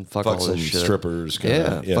fun and fuck all fuck some this shit. strippers.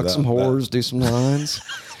 Yeah, fuck some whores, do some lines.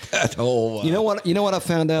 That whole You know what? You know what I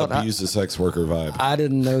found out? abuse the sex worker vibe. I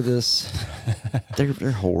didn't know this. They're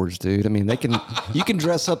whores, dude. I mean, you can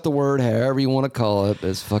dress up the word however you want to call it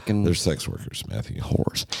as fucking They're sex workers, Matthew.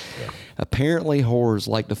 whores. Apparently, whores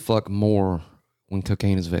like to fuck more when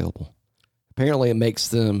cocaine is available. Apparently, it makes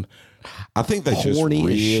them. I think they just Horny as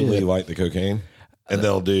really shit. like the cocaine, and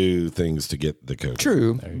they'll do things to get the cocaine.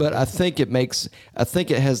 True, but I think it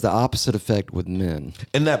has the opposite effect with men.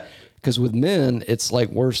 And that Because with men, it's like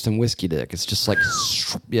worse than whiskey dick. It's just like,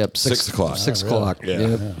 yep, 6 o'clock. 6 o'clock. Yeah.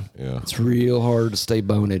 Yep. Yeah. It's real hard to stay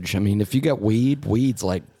bonage. I mean, if you got weed's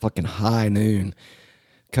like fucking high noon.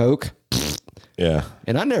 Coke, Yeah.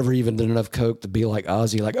 and I never even did enough coke to be like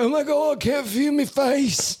Ozzy, like, oh my God, I can't feel me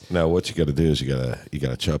face. No, what you got to do is you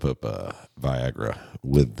gotta chop up Viagra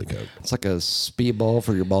with the coke. It's like a speedball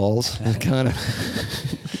for your balls, kind of.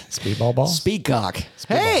 Speedball ball? Speedcock.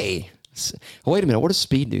 Hey, wait a minute. What does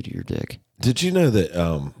speed do to your dick? Did you know that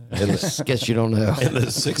in Guess you don't know. the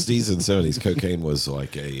 60s and 70s, cocaine was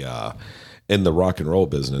like in the rock and roll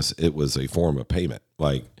business, it was a form of payment.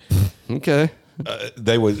 Like Okay.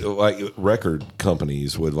 they would like record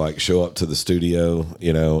companies would like show up to the studio,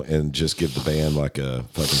 you know, and just give the band like a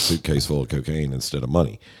fucking suitcase full of cocaine instead of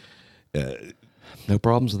money. No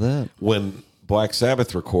problems with that. When Black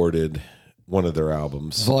Sabbath recorded one of their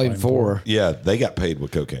albums, Volume 4. yeah, they got paid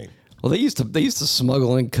with cocaine. Well, they used to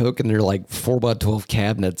smuggle in coke in their like 4x12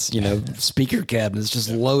 cabinets, you know, speaker cabinets just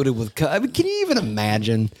loaded with coke. I mean, can you even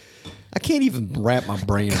imagine? I can't even wrap my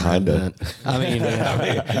brain around Kinda. that. I mean,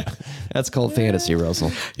 that's called fantasy,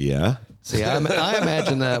 Russell. Yeah, See, I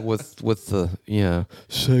imagine that with the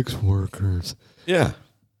sex workers. yeah,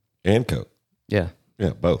 and coke. Yeah,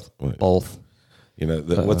 Both. both. You know,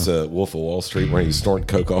 what's a Wolf of Wall Street where he's snorting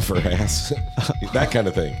coke off her ass? That kind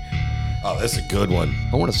of thing. Oh, that's a good one.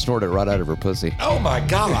 I want to snort it right out of her pussy. Oh my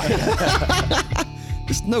god.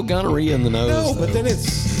 There's no gonorrhea in the nose. No, but though. then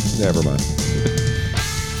it's never mind.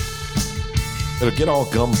 It'll get all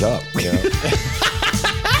gummed up. You know?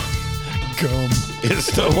 Gum.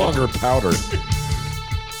 It's no longer powder.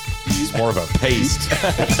 It's more of a paste.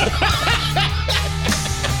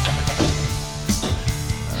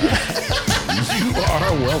 You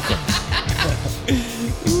are welcome.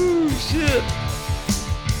 Ooh, shit.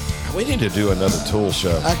 We need to do another Tool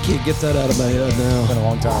show. I can't get that out of my head now. Been a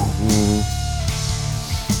long time.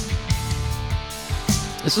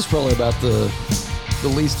 This is probably about the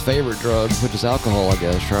least favorite drug, which is alcohol, I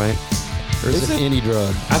guess, right? Or is it any drug?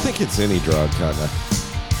 I think it's any drug, kind of.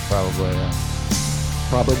 Probably. Yeah.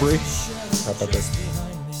 Probably.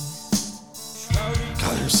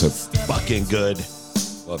 God, they're so fucking good.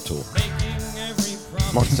 Love Tool.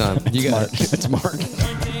 Mark's time. You got it. It's Mark.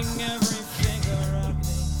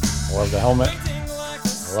 I love the helmet.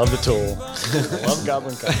 I love the tool. I love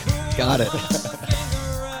Goblin Cup. Got it. You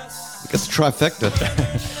got the trifecta.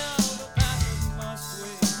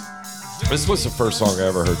 This was the first song I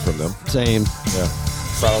ever heard from them. Same. Yeah.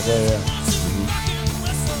 Probably, yeah.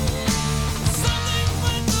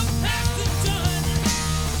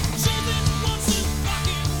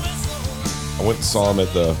 I went and saw them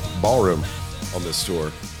at the ballroom on this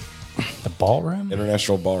tour, The ballroom?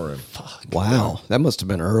 International Ballroom. Wow. That must have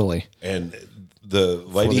been early. And the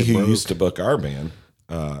lady they who broke. used to book our band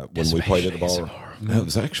when we played at the ballroom, no, it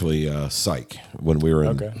was actually Psych when we were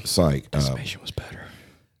in Okay. Psych. Patient was better.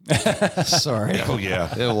 Sorry. Oh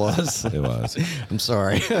yeah, It was. it was. I'm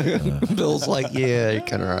sorry. Bill's like, yeah, you're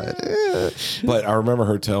kind of right. But I remember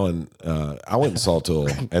her telling, I went and saw Tool,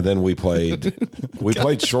 and then we played. We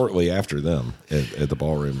played shortly after them at the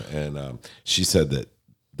ballroom, and she said that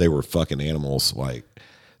they were fucking animals. Like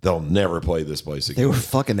they'll never play this place again. They were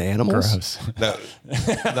fucking animals. Gross. No,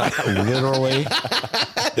 not literally,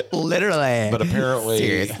 Literally. but apparently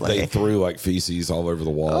Seriously. they threw like feces all over the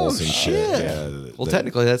walls and shit. Yeah, Well,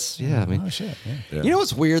 technically, that's, I mean, Oh, shit. Yeah. you know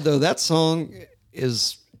what's weird, though? That song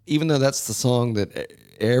is, even though that's the song that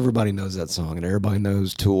everybody knows that song and everybody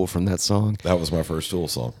knows Tool from that song, that was my first Tool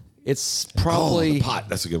song. it's probably, The Pot.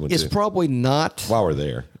 That's a good one it's too. probably not, While we're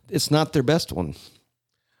there, it's not their best one.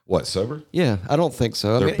 what, Sober? Yeah, I don't think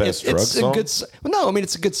so. Their I mean, best drug it's song? a good. Well, no, I mean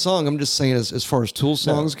it's a good song. I'm just saying, as far as Tool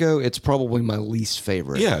songs go, it's probably my least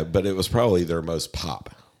favorite. Yeah, but it was probably their most pop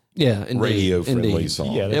yeah, indeed, radio friendly indeed.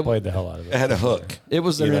 song. Yeah, they played the hell out of It it. had a hook. It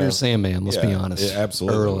was their You know? Enter Sandman. Let's be honest. It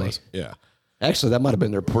absolutely early. was. Yeah. Actually, that might have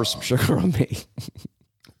been their Pour Some Sugar on Me.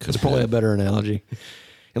 It's probably a better analogy.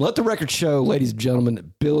 And let the record show, ladies and gentlemen,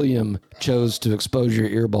 that Billiam chose to expose your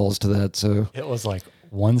earballs to that. So It was like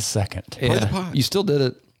 1 second. yeah, the pot. you still did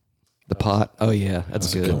it. The pot. Oh yeah,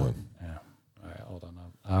 that's good. Good one. All right, hold on.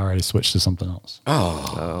 I already switched to something else.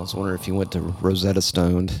 Oh, I was wondering if you went to Rosetta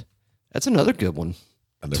Stoned. That's another good one.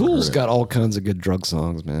 I never Tool's heard it. got all kinds of good drug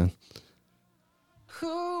songs, man.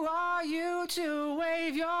 Who are you to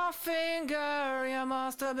wave your finger? You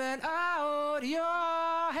must have been out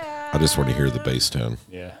your head. I just want to hear the bass tone.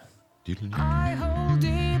 Yeah. I hold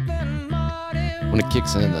deep in mud in When it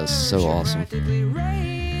kicks in, that's so awesome. practically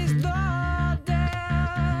raised the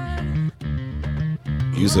dead.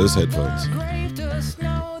 Use those headphones. Grave to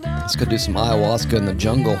snow the Let's go do some ayahuasca in the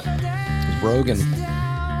jungle. It's Rogan.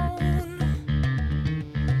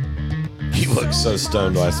 He looked so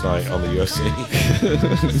stoned last night on the UFC.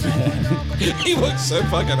 He looked so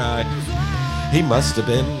fucking high. He must have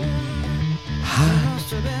been.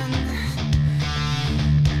 must have been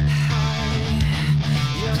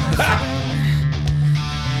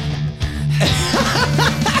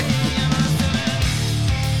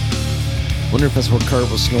Wonder if that's where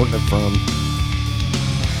Kurt was snorting it from.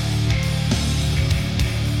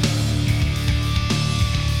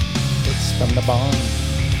 It's from the bong.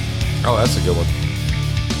 Oh, that's a good one.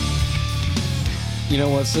 You know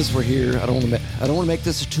what? Since we're here, I don't want to make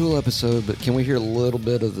this a Tool episode, but can we hear a little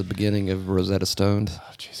bit of the beginning of Rosetta Stone?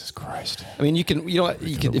 Oh, Jesus Christ. I mean, you can. You know what?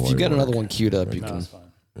 You can if you've got another one queued up, you can.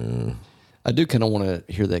 I do kind of want to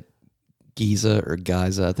hear that Giza or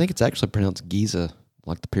Giza. I think it's actually pronounced Giza,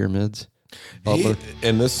 like the pyramids.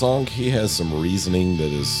 In this song, he has some reasoning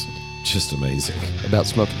that is just amazing. About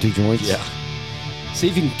smoking 2 joints. Yeah. See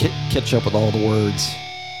if you can catch up with all the words.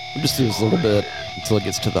 We'll just do this a little bit until it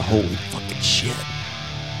gets to the holy fucking shit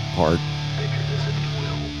part.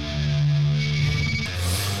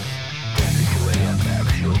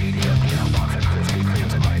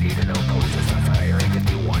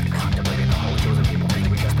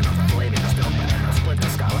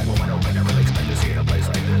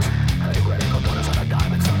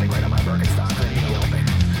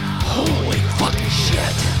 Holy fucking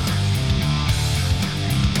shit.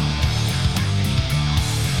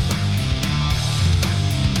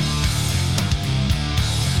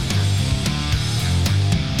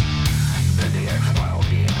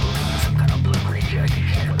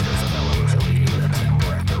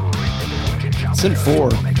 It's in 4.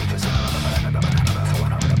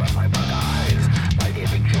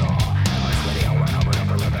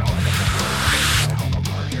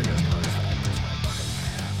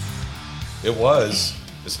 It was.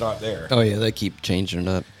 It's not there. Oh yeah, they keep changing it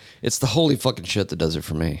up. It's the holy fucking shit that does it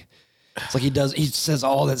for me. It's like he says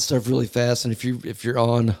all that stuff really fast, and if you're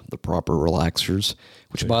on the proper relaxers,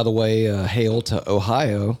 which by the way, hail to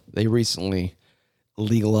Ohio, they recently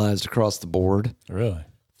legalized across the board. Really?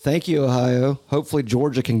 Thank you, Ohio. Hopefully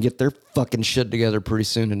Georgia can get their fucking shit together pretty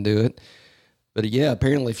soon and do it. But yeah,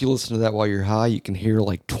 apparently if you listen to that while you're high, you can hear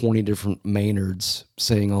like 20 different Maynards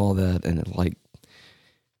saying all that, and it like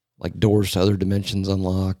doors to other dimensions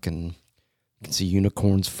unlock, and you can see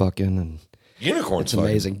unicorns fucking, and Unicorns. it's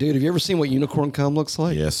amazing. Dude, have you ever seen what unicorn cum looks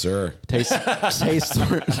like? Yes, sir. Taste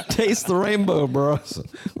the rainbow, bro.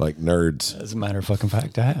 Like nerds. As a matter of fucking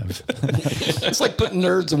fact, I have. It's like putting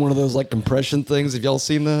nerds in one of those like compression things. Have y'all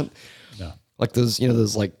seen that? No. Like those,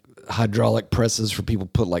 those like hydraulic presses for people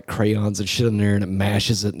to put like crayons and shit in there, and it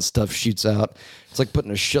mashes it and stuff shoots out. It's like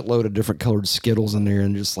putting a shitload of different colored Skittles in there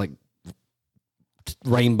and just like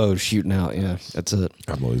rainbows shooting out. Yeah, that's it.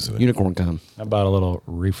 I'm losing it. Unicorn cum. How about a little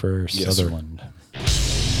Reefer Yes, sir. Sutherland?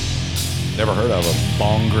 Never heard of him.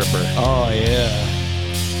 Bong gripper. Oh yeah.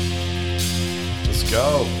 Let's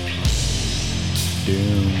go.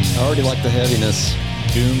 Doom. I already like the heaviness.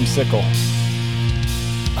 Doom Sickle.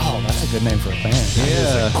 Oh, that's a good name for a band.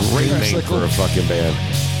 Yeah, Great name for a fucking band.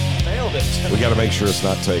 Nailed it. We got to make sure it's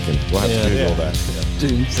not taken. We'll have to Google that.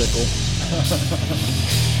 Doom sickle.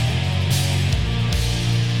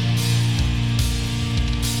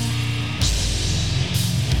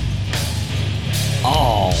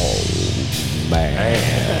 Oh man,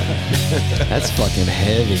 that's fucking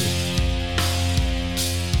heavy.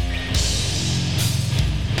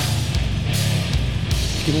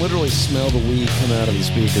 You can literally smell the weed come out of the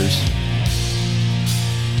speakers.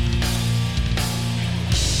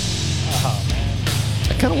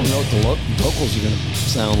 I kind of want to know what the vocals are going to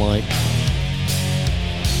sound like.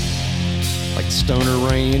 Like stoner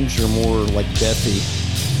range or more like deathy.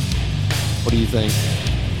 What do you think?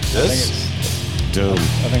 This? Doom.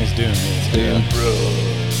 I think it's Doom. Yeah, it's Doom.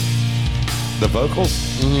 The vocals?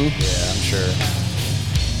 Mm-hmm. Yeah, I'm sure.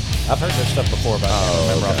 I've heard their stuff before, but I can't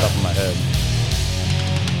remember off the top of my head.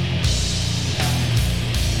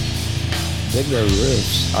 Dig their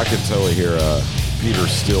riffs. I can totally hear Peter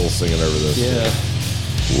Steele singing over this. Yeah.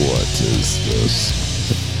 What is this?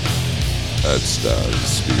 That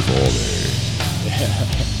stands before me.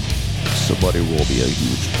 Somebody roll me a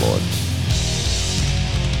huge blunt.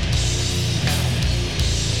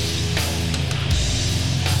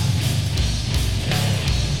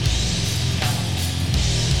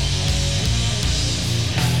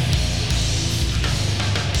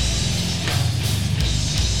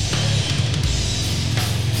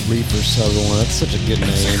 Reefer Sutherland. That's such a good name.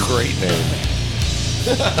 It's a great name.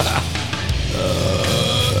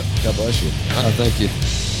 God bless you. Oh, thank you.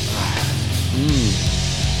 You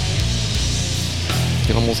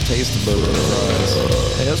can almost taste the burger fries.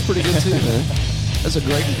 Hey, that's pretty good too, man. That's a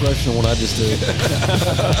great impression of what I just did.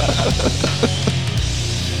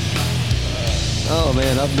 Oh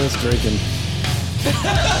man, I've missed drinking.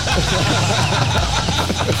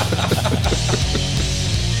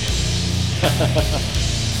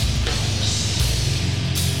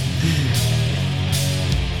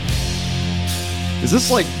 Is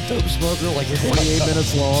this like Dope Smoker, like 28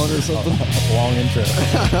 minutes long or something? Long intro.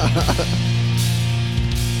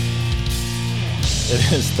 It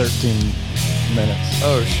is 13 minutes.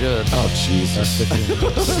 Oh shit. Oh Jesus!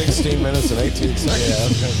 16 minutes and 18 seconds. Yeah, I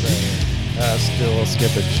was gonna say. Still a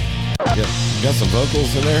skippage. Got some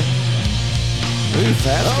vocals in there. Ooh,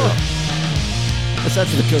 faster. That's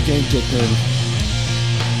after the cocaine kicked in.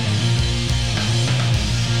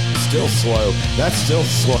 Still slow. That's still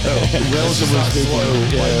slow. Relatively slow.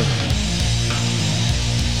 Yeah.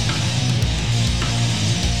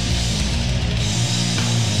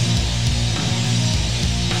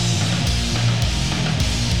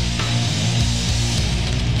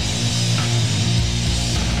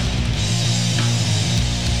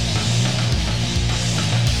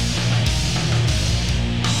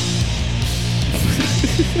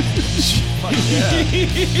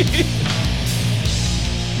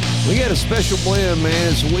 We got a special blend,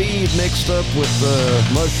 man. It's weed mixed up with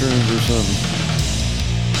mushrooms or something.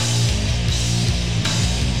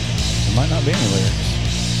 There might not be any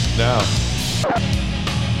lyrics. No.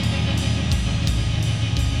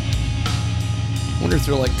 I wonder if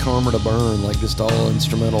they're like Karma to Burn, like just all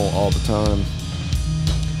instrumental all the time.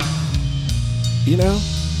 You know,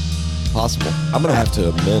 Possible. I'm gonna have to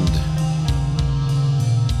amend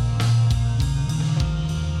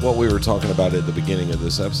what we were talking about at the beginning of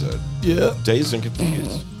this episode. Yeah. Dazed and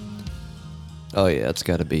Confused. Oh yeah, it's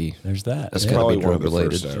got to be. There's that. That's Yeah. gotta Probably be one of the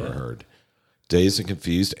drug first I related. ever heard. Dazed and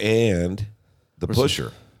Confused and The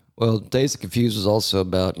Pusher. Well, Dazed and Confused is also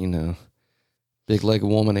about, big leg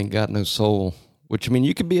woman ain't got no soul. Which, I mean,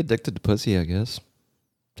 you could be addicted to pussy, I guess.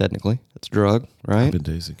 Technically. It's a drug, right? I've been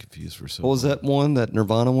dazed and confused for so What was that one, that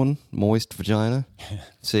Nirvana one? Moist vagina?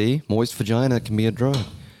 See? Moist vagina can be a drug.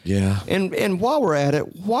 Yeah. And while we're at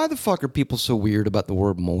it, why the fuck are people so weird about the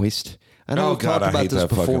word moist? I know Oh, we've God, talked I about hate this that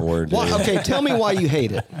before. fucking word, Why, dude. okay, tell me why you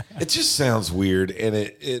hate it. It just sounds weird and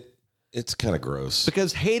it's kind of gross.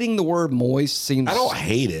 Because hating the word moist seems I don't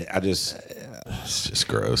hate it. It's just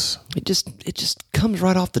gross. it just comes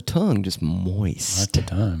right off the tongue, just moist. At the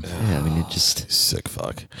time. Yeah, I mean it just Sick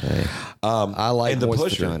fuck. hey, I like and The moist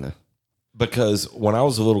Pusher. vagina. Because when I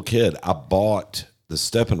was a little kid, I bought the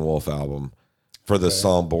Steppenwolf album for the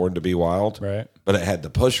song Born to Be Wild. Right. But it had The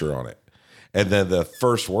Pusher on it. And then the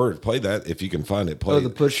first word, play that if you can find it. Play Oh, the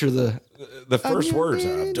pusher, the first words.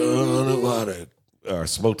 I've done a lot of,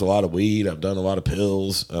 smoked a lot of weed. I've done a lot of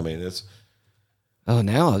pills. I mean, it's. oh,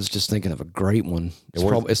 now I was just thinking of a great one. It's, Yeah,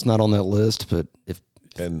 what- it's not on that list, but if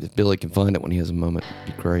And Billy can find it when he has a moment,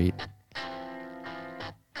 it'd be great.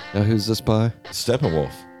 Now, who's this by?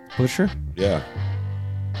 Steppenwolf. Pusher? Yeah.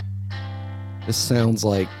 This sounds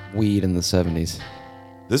like weed in the 70s.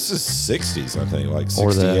 This is 60s, I think, like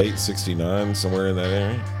Or that. 68, 69, somewhere in that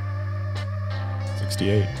area.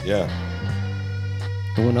 68. Yeah.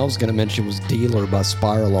 The one I was going to mention was Dealer by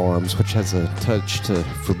Spiral Arms, which has a touch to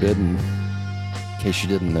Forbidden, in case you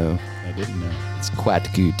didn't know. I didn't know. It's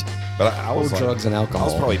quite good. But I was Or drugs and alcohol.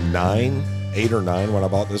 I was probably 8 or 9 when I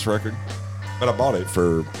bought this record. But I bought it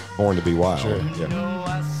for Born to Be Wild. Sure. Yeah. know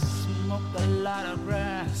I smoked a lot of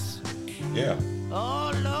grass. Yeah.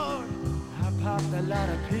 Oh Lord, I popped a lot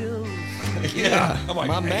of pills. Yeah. I'm like,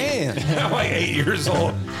 My man. I'm like 8 years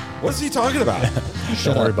old. What's he talking about?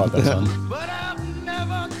 Don't worry about that, son. But I've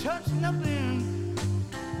never touched nothing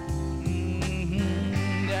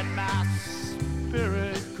that my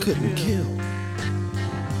spirit couldn't kill.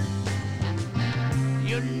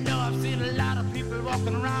 You know I've seen a lot of people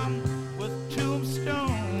walking around with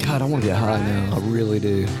tombstones. God, I want to get high now. I really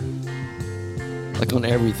do. Like on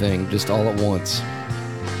everything, just all at once.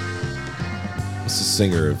 What's the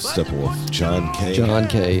singer of Steppenwolf? John Kay. John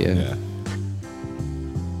Kay, yeah. Yeah.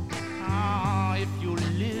 Ah, if you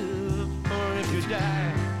live or if you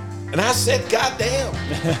die. And I said, goddamn.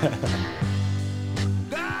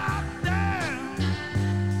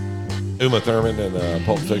 Uma Thurman in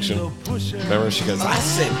Pulp Fiction. Remember she goes, I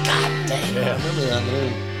said, goddamn. I remember that,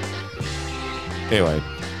 man. Anyway,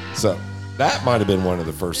 so that might have been one of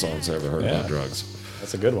the first songs I ever heard Yeah. about drugs.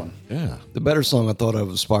 That's a good one. Yeah. The better song I thought of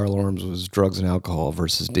with Spiral Arms was Drugs and Alcohol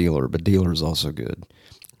versus Dealer, but Dealer is also good.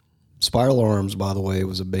 Spiral Arms, by the way,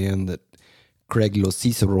 was a band that Craig Lo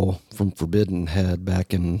Cicero from Forbidden had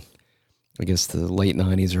back in, I guess, the late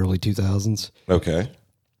 90s, early 2000s. Okay.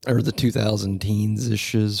 Or the 2000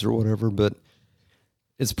 teens-ishes or whatever, but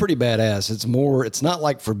it's pretty badass. It's not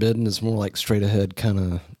like Forbidden, it's more like straight ahead kind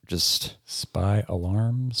of just Spy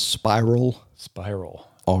alarms. Spiral Spiral.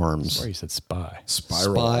 Arms. Where you said spy.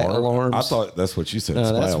 Spiral Spy alarm? alarms. I thought that's what you said. No,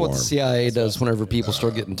 spy that's what alarm. the CIA does whenever people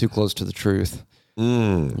start getting too close to the truth.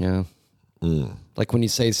 Yeah. Like when you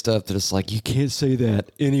say stuff that it's like, you can't say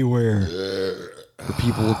that anywhere. The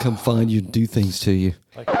people will come find you and do things to you.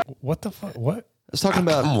 Like, what the fuck? What? was talking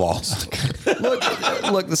about I'm lost.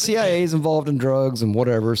 look, the CIA is involved in drugs and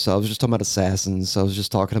whatever. So I was just talking about assassins. So I was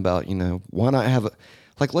just talking about, why not have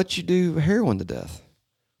let you do heroin to death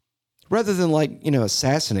rather than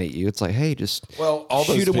assassinate you. It's like, hey, just Well, all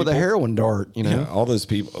those shoot him with a people- heroin dart. Yeah, all those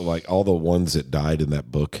people, like all the ones that died in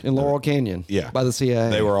that book In Laurel Canyon, by the CIA.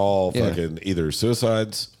 they were all Yeah. fucking either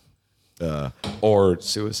suicides or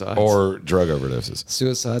Suicides. or drug overdoses.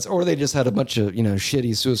 Suicides, or they just had a bunch of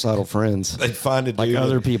shitty suicidal friends, They'd find a like dude,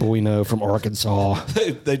 other people we know from Arkansas.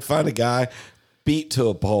 they'd find a guy beat to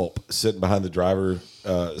a pulp sitting behind the driver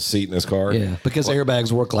seat in his car. Yeah, because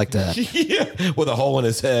airbags work like that. Yeah, with a hole in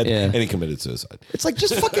his head, Yeah. and he committed suicide. It's like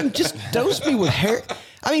just dose me with hair.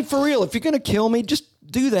 I mean, for real, if you're gonna kill me, just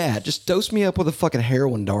do that. Just dose me up with a fucking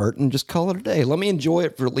heroin dart and just call it a day. Let me enjoy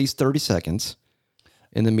it for at least 30 seconds,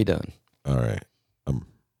 and then be done. All right,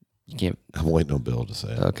 You can't. I'm waiting on Bill to say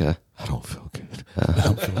it. Okay. I don't feel good. I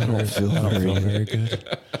don't feel Very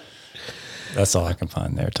good. That's all I can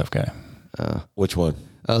find there, tough guy. Which one?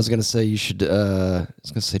 I was gonna say you should. I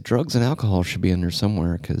was gonna say drugs and alcohol should be in there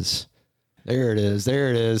somewhere because there it is.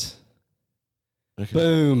 There it is. Okay.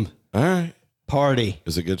 Boom. All right. Party.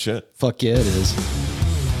 Is it good shit? Fuck yeah, it is.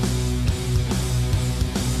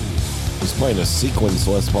 He's playing a sequence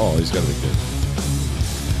Les Paul. He's got to be good.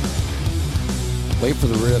 Wait for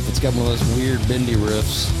the riff. It's got one of those weird bendy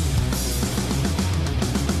riffs.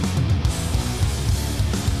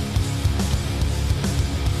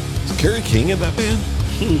 Is Kerry King in that band?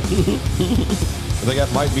 They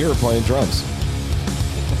got Mike Muir playing drums.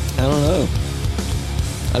 I don't know.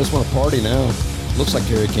 I just want to party now. Looks like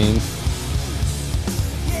Gary King.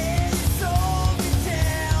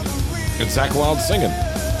 And Zach Wild singing.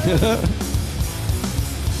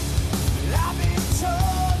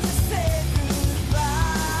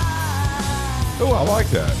 Oh, I like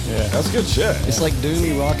that. Yeah. That's good shit. It's like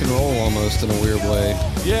doomy rock and roll almost in a weird way.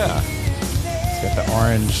 Yeah. It's got the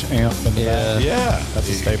orange amp in the back. Yeah. That's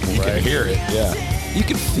a staple, You right? can hear it. Yeah. You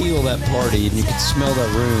can feel that party and you can smell that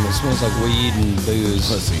room. It smells like weed and booze.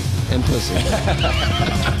 Pussy. And pussy.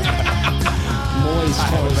 Moist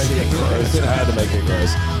pussy. I had to make it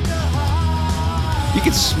gross. You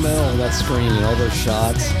can smell that screen, all those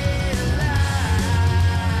shots.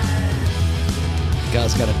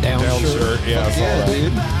 Guy's got a down shirt. Yeah, I Fuck saw yeah, that.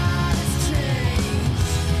 dude.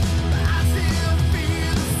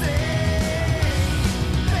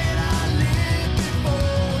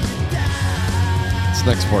 This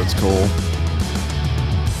next part's cool.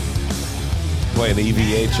 Playing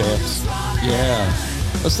EVA amps. Yeah.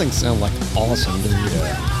 Those things sound like awesome, dude.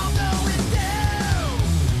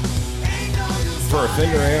 For a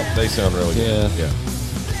Fender amp, they sound really good. Yeah.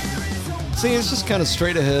 See, it's just kind of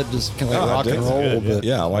straight ahead, just kind of like rock and roll. good, But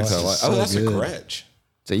Yeah, I like that. it's Oh, so that's a good. Gretsch.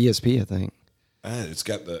 It's a ESP, I think. It's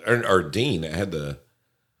got the or Dean. It had the.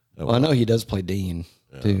 Well, I know he does play Dean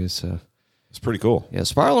too. So It's pretty cool. yeah,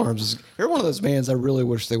 Spiral Arms is they're one of those bands I really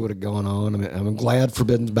wish they would have gone on. I mean, I'm glad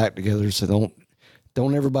Forbidden's back together. So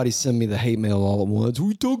don't everybody send me the hate mail all at once.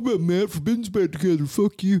 We talk about Matt Forbidden's back together.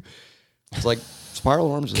 Fuck you. It's like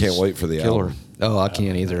Spiral Arms. Can't wait for the killer. album. Oh, I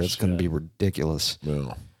can't either. It's going to be ridiculous.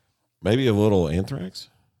 Well, maybe a little Anthrax.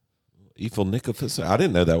 Evil Nicophysis. I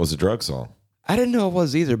didn't know that was a drug song. I didn't know it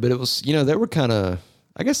was either, but it was, they were kind of,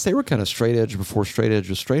 I guess they were kind of straight edge before straight edge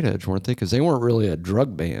was straight edge, weren't they? Because they weren't really a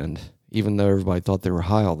drug band, even though everybody thought they were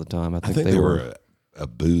high all the time. I I think, think they were a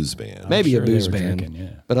booze band. maybe sure a they booze were band, drinking,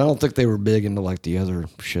 yeah. but I don't think they were big into like the other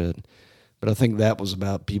shit. But I think that was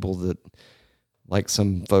about people that, like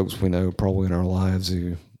some folks we know probably in our lives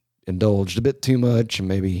who indulged a bit too much and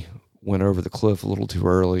maybe went over the cliff a little too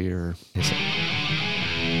early or.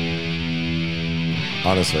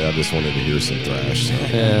 Honestly, I just wanted to hear some thrash. So.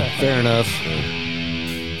 Yeah, fair enough.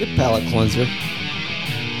 Good palate cleanser.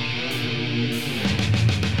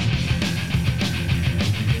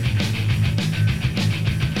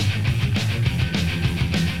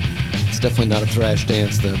 It's definitely not a thrash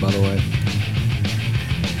dance, though, by the way.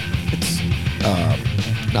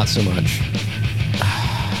 It's not so much.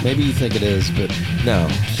 Maybe you think it is, but no.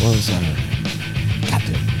 What was that? Got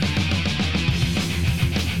to.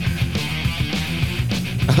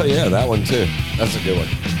 Oh yeah, that one too. That's a good one.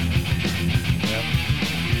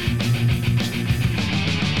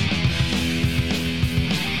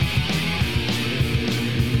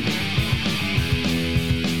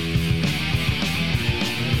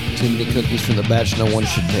 Too many cookies from the batch no one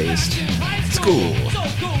should taste. It's cool.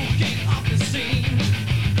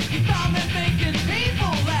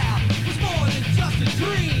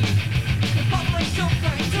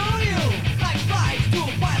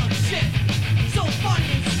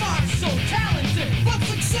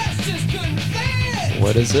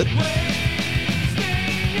 What is it?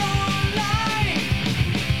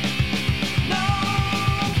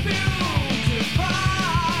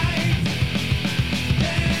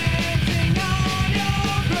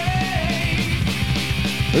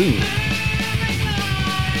 Ooh.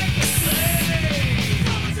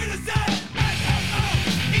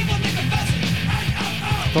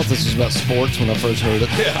 I thought this was about sports when I first heard it.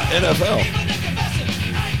 Yeah, NFL.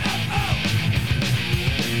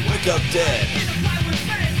 Wake up dead.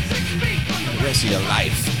 The rest of your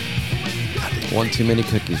life. One too many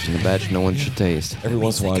cookies in the batch no one should taste. Every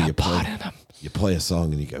once in a while you pot play, in them. you play a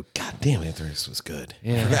song and you go, God damn, Anthrax was good.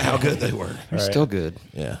 Yeah. Forgot how good they were. They're still good.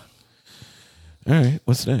 Yeah. All right,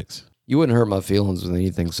 what's next? You wouldn't hurt my feelings with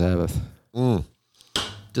anything Sabbath.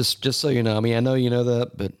 Just so you know. I mean, I know you know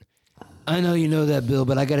that, but I know you know that, Bill.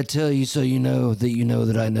 But I got to tell you, so you know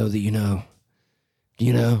that I know that you know. Do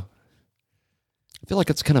you know? I feel like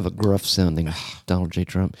it's kind of a gruff sounding Donald J.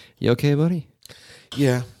 Trump. You okay, buddy?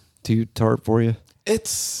 Yeah. Too tart for you?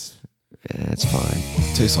 It's Fine.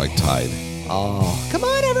 tastes like Tide. Oh, come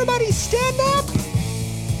on, everybody, stand up!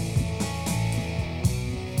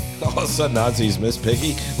 All of a sudden, Nazis Miss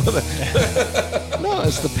Piggy. No,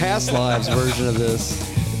 it's the past lives version of this.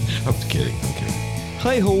 I'm kidding.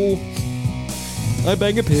 Hi ho, I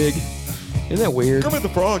bang a pig. Isn't that weird? Kermit the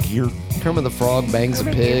Frog here. Kermit the Frog bangs a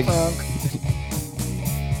pig. I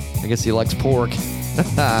guess he likes pork. He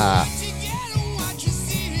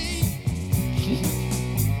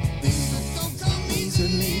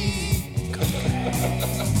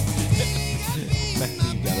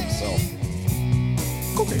got himself.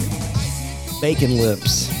 Bacon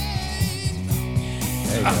lips.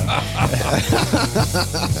 There you go.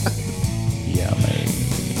 Yeah, man.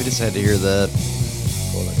 We just had to hear that.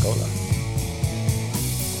 Cola.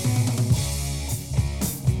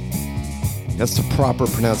 That's the proper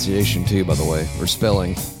pronunciation too, by the way, or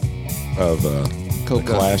spelling. Of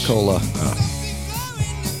Clash. Coca-Cola.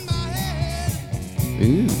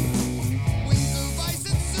 Ooh.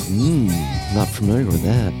 Not familiar with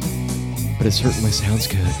that, but it certainly sounds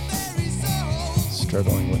good.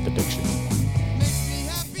 Struggling with addiction.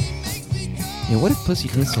 Yeah, what if pussy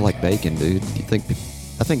tastes like bacon, dude? Do you think?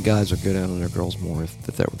 I think guys would go down on their girls more if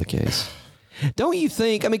that were the case. Don't you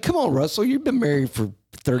think? I mean, come on, Russell. You've been married for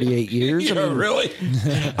 38 years. Yeah, I mean, really?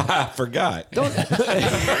 I forgot.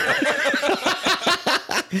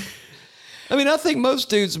 I mean, I think most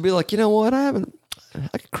dudes would be like, you know what? I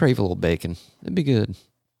could crave a little bacon. It'd be good.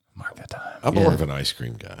 Mark that time. I'm more of an ice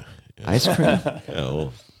cream guy. Yeah. Ice cream. Yeah,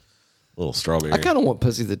 a little strawberry. I kind of want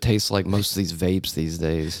pussy that tastes like most of these vapes these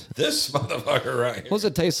days. This motherfucker right here. What does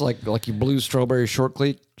it taste like? Like your blue strawberry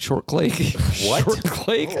shortcake? What?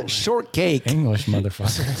 Shortcake. English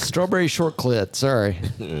motherfucker. Strawberry short clit. Sorry.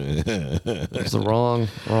 It's the wrong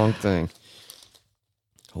thing.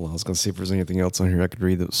 Hold on, I was going to see if there's anything else on here I could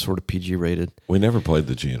read that was sort of PG rated. We never played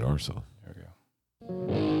the GNR song. There we go.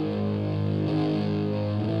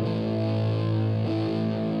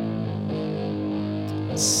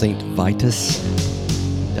 Saint Vitus,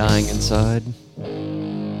 Dying Inside.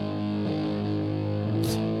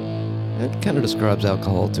 It kind of describes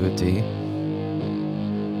alcohol to a T.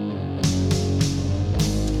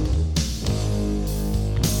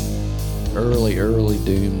 Early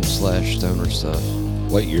Doom / stoner stuff.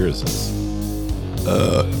 What year is this?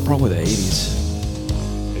 Probably the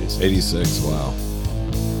 80s. 86. Wow.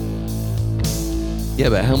 Yeah,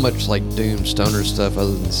 but how much like Doom stoner stuff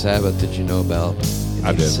other than Sabbath did you know about in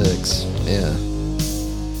I did. 86? Yeah.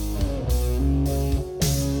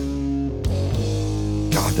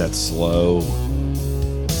 God, that's slow.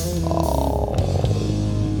 Oh,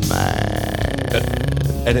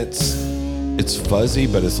 man. And it's fuzzy,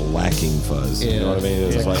 but it's lacking fuzz. You know what I mean?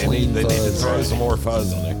 It's It's like clean they need to fuzz. throw some more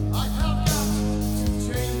fuzz on there.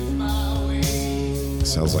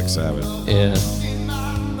 Sounds like Sabbath. Yeah.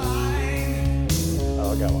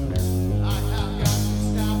 Oh, I got one there.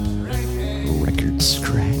 Record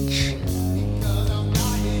scratch.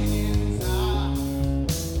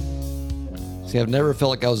 See, I've never felt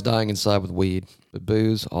like I was dying inside with weed, but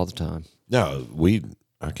booze all the time. No,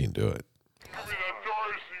 I can't do it.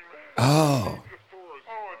 Oh.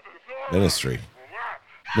 Ministry.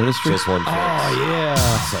 Ministry? Just one fix. Oh, yeah.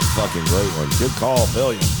 That's a fucking great one. Good call,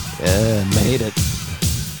 Billion. Yeah, made it.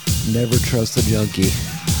 Never trust a junkie.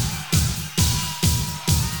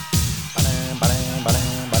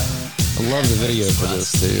 I love the video for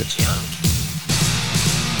this, too.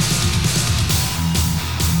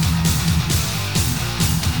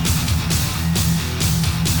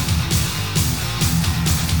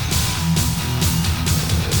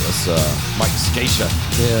 That's Mike Scatia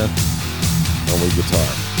Yeah. on lead guitar.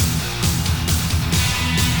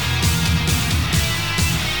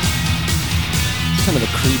 It's kind of a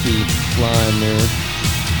creepy line there.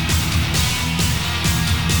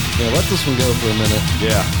 Yeah, let this one go for a minute.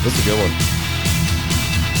 Yeah, that's a good one.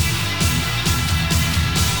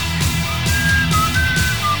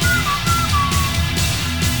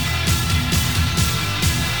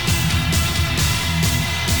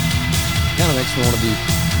 Makes me want to be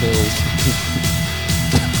pills.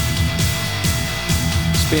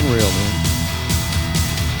 It's been real, man.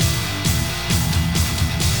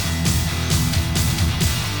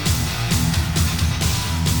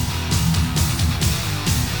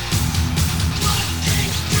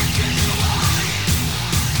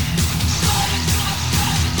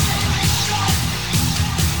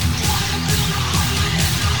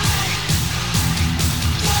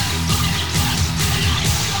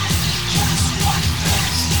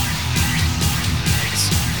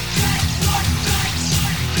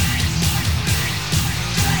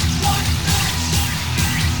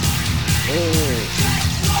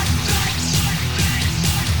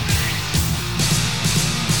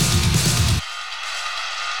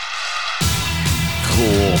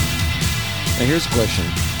 Cool. Now here's a question.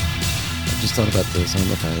 I just thought about this. I don't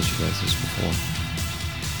know if I asked you guys this before.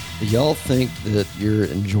 Do y'all think that your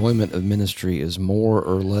enjoyment of ministry is more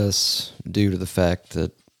or less due to the fact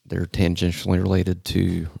that they're tangentially related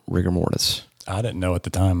to rigor mortis? I didn't know at the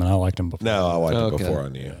time, and I liked them before. No, I liked Okay. it before I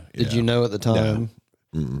knew. Did Yeah. you know at the time?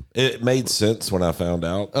 Mm-mm. It made sense when I found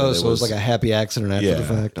out. Oh, that so it was like a happy accident after the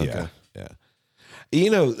fact? Okay. Yeah. You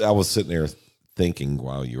know, I was sitting there thinking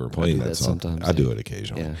while you were playing do that that song. sometimes, I do yeah. it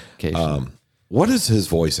occasionally. Yeah, occasionally. What does his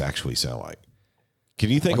voice actually sound like? Can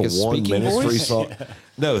you think Like of a one speaking ministry voice? song?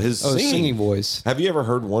 No, his Oh, singing. singing voice. Have you ever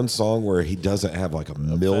heard one song where he doesn't have like a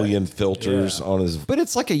million filters on his? But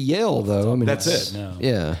it's like a yell, though. I mean, That's it's- it. No.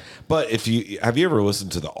 Yeah. But if you have you ever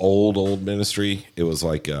listened to the old ministry? It was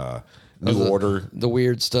like New Order. The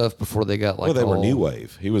weird stuff before they got like. Well, they were all- New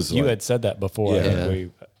Wave. He was. You like, had said that before. Yeah. I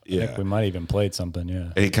think Yeah. we might even played something. Yeah.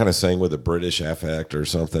 and he kind of sang with a British affect or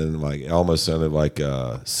something. Like it almost sounded like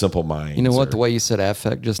Simple Minds. You know what? or- The way you said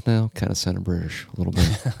affect just now kind of sounded British a little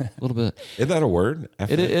bit. A little bit. Isn't that a word?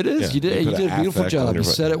 It is. Yeah. You did. You put did an a beautiful affect on job. your You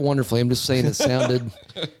foot. said it wonderfully. I'm just saying it sounded.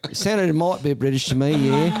 It sounded it might be British to me.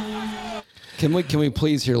 Yeah. Can we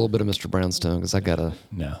please hear a little bit of Mr. Brownstone? Because I gotta.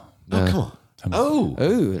 No. Oh, come on. Oh,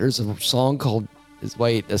 Oh, there's a song called.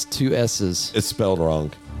 Wait, that's two S's. it's spelled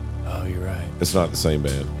wrong. Oh, you're right. It's not the same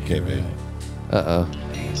band. Can't be. Uh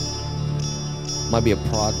oh. Might be a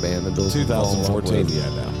prog band that Bill's been falling in love 2014. with. Yeah,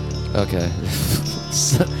 no. Okay.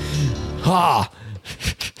 Ha!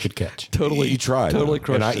 Good catch. Totally. You tried. Totally and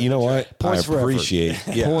crushed you know what? Points I for effort. appreciate.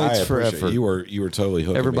 Yeah, Points I for appreciate- effort. You were totally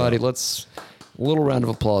hooking Everybody, me up. let's a little round of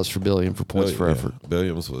applause for Billiam for points for Yeah, effort.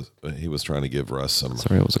 Williams was trying to give Russ some.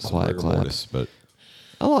 Sorry, it was a some quiet rigor clap. mortis, but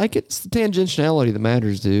I like it. It's the tangentiality that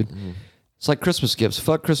matters, dude. It's like Christmas gifts.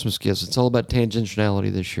 Fuck Christmas gifts. It's all about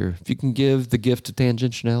tangentiality this year. If you can give the gift of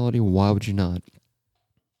tangentiality, why would you not?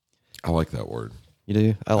 I like that word. You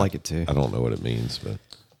do? I like it too. I don't know what it means, but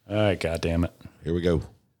All right. God damn it. here we go.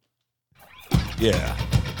 Yeah.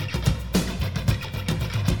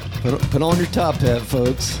 Put on your top hat,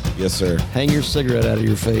 folks. Yes, sir. Hang your cigarette out of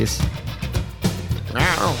your face.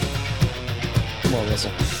 Come on,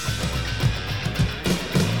 Russell.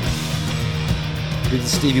 Do the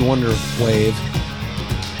Stevie Wonder wave.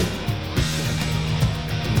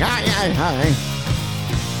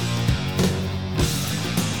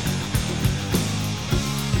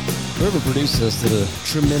 Whoever produced this did a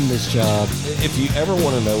tremendous job. If you ever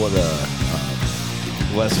want to know what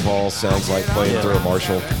a Les Paul sounds like playing through a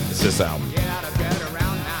Marshall, it's this album.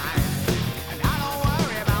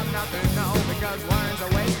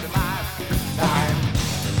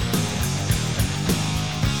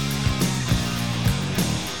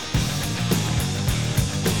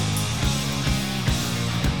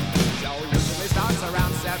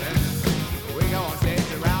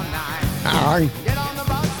 Get on the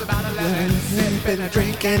bus about 11. Been a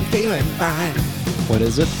drink and feeling fine. What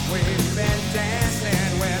is it? We've been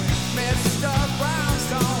dancing with Mr.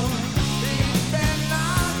 Brownstone. He's been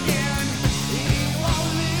knocking. He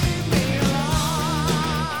won't leave me alone.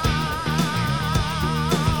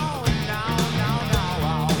 No.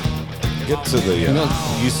 Get to the. know-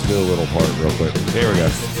 Used to do a little part real quick. Here we go.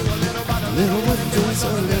 Little wouldn't do it, so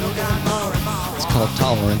a little got more and more. It's called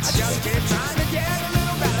tolerance. Just keep trying to get a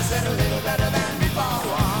little better, said a little better than before.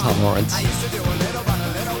 Tolerance. Used to do a little, but a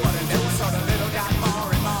little wouldn't do it, so the little got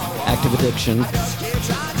more and more. Active addiction. Just keep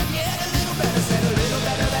trying to get a little better, said a little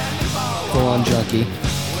better than before. Full on junkie.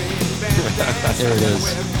 There it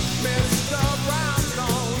is. Mr.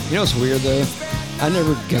 Brownstone. You know what's weird though? I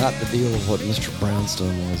never got the deal of what Mr.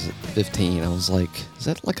 Brownstone was at 15. I was like, is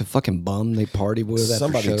that like a fucking bum they party with after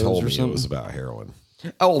Somebody shows told or me it something? was about heroin.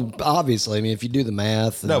 Oh, obviously. I mean, if you do the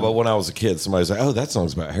math. No, but when I was a kid, somebody was like, "Oh, that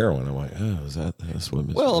song's about heroin." I'm like, "Oh, that's what?"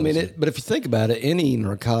 Mr. Well, I mean, Brownstone-" but if you think about it, any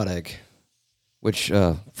narcotic, which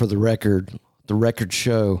for the record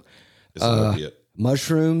show, It's an opiate.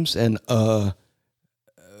 mushrooms and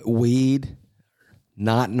weed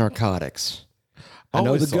not narcotics. I know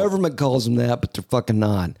always the thought- government calls them that, but they're fucking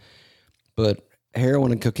not. But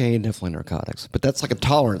heroin and cocaine, definitely narcotics. But that's like a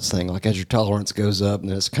tolerance thing. Like as your tolerance goes up,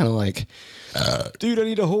 and it's kind of like, dude, I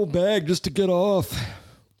need a whole bag just to get off.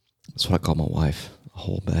 That's what I call my wife, a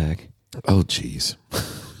whole bag. Oh, jeez.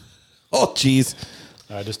 Oh, jeez.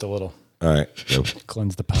 Just a little. All right. Go.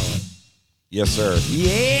 Cleanse the palate. Yes, sir.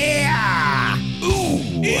 Yeah!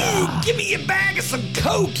 Ooh, give me a bag of some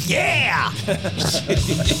Coke, yeah!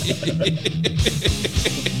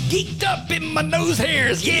 Geeked up in my nose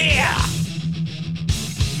hairs, yeah!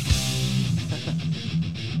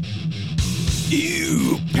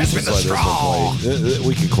 Ew, pass me the Let this one straw. play.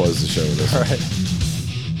 We could close the show with this. All right.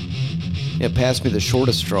 Yeah, pass me the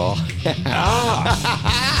shortest straw. See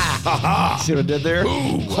what I did there?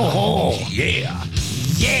 Ooh, oh, yeah!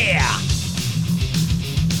 Yeah!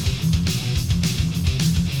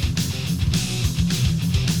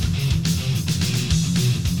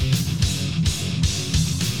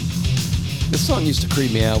 This song used to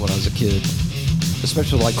creep me out when I was a kid,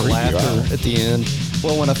 especially like the Creep you laughter out? at the end.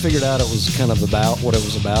 Well, when I figured out it was kind of about what it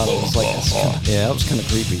was about, it was like, yeah, it was kind of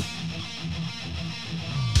creepy.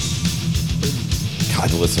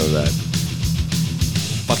 God, listen to that.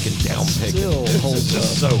 Fucking down pick. Still holds It's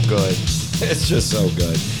just up. so good. It's just so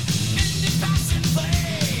good.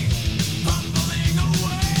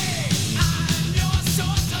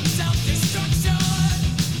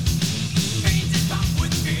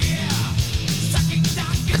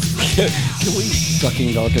 Can we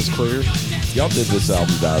sucking dark is clear? Y'all did this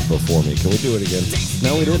album dive before me. Can we do it again?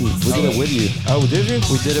 No, we didn't. We did it with you. Oh, did you?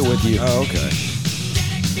 We did it with you. Oh, okay.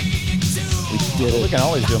 We did We it. can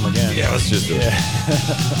always do them again. Yeah, let's just do it.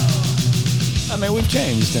 I mean, we've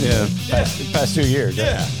changed in the past 2 years. right?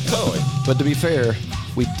 Yeah, totally. But to be fair,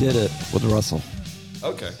 we did it with Russell.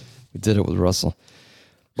 Okay. We did it with Russell.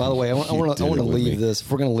 By the way, I want did to it with leave me. this. If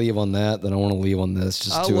we're going to leave on that, then I want to leave on this.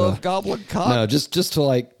 Just I to love goblin cock. no, just to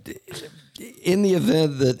like, in the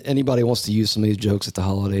event that anybody wants to use some of these jokes at the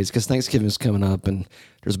holidays, because Thanksgiving is coming up and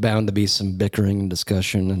there's bound to be some bickering and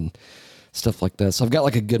discussion and stuff like that. So I've got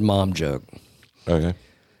like a good mom joke. Okay.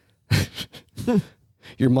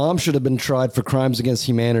 Your mom should have been tried for crimes against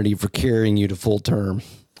humanity for carrying you to full term.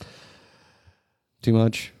 Too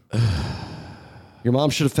much? Your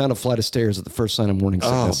mom should have found a flight of stairs at the first sign of morning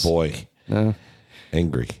Oh, sickness. boy. No.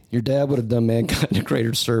 Angry. Your dad would have done mankind a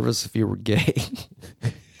greater service if you were gay.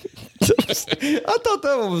 I thought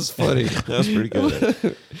that one was funny. That's pretty good.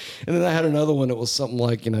 And then I had another one that was something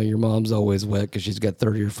like, your mom's always wet because she's got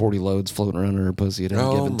 30 or 40 loads floating around in her pussy at any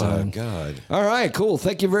Oh, given my time. God. All right, cool.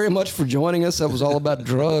 Thank you very much for joining us. That was all about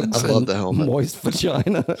drugs. I love and the helmet. Moist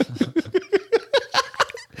vagina.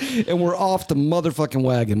 And we're off the motherfucking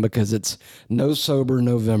wagon because it's No Sober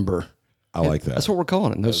November. I like that. That's what we're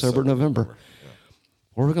calling it. No Sober November.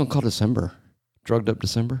 What are we going to call December? Drugged up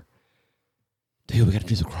December? Dude, we got to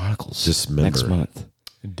do the Chronicles Dismember. next month.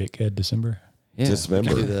 Dickhead December. Yeah,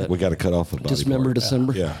 Dismember. we can do that. We got to cut off the body Dismember part.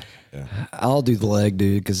 December. Yeah. Yeah. I'll do the leg,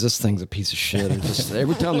 dude, because this thing's a piece of shit. It just,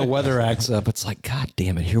 every time the weather acts up, it's like, God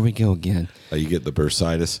damn it, here we go again. Oh, you get the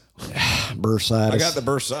bursitis? Bursitis. I got the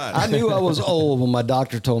bursitis. I knew I was old when my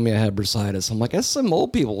doctor told me I had bursitis. I'm like, that's some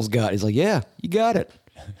old people's got. He's like, yeah, you got it.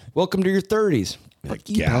 Welcome to your 30s. Fuck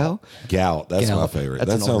you, pal. Gout. That's my Gout. favorite. That's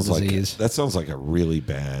That an old sounds disease. like a really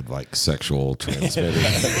bad sexual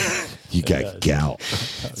transmitted. You got gout.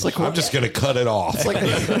 It's like I'm just gonna cut it off. It's like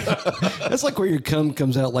that's like where your cum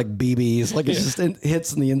comes out like BBs. Like it just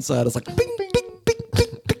hits in the inside. It's like bing, bing, bing, bing, bing,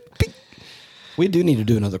 bing, bing. We do need to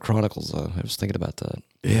do another Chronicles though. I was thinking about that.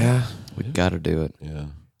 Yeah. We got to do it. Yeah.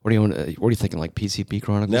 What do you want? What are you thinking? Like PCP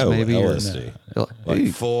Chronicles, No, maybe? or- LSD. No. Like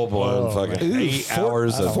Ooh, full blown fucking man. 8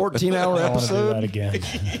 hours of 14-hour I want to do that episode. again.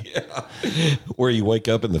 where you wake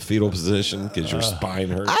up in the fetal position because your spine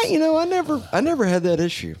hurts. I never had that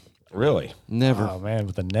issue. Really? Never. Oh man,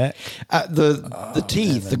 with the neck. The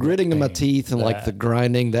teeth, the gritting of my teeth, and like the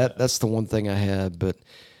grinding. That's the one thing I had.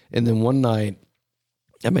 And then one night,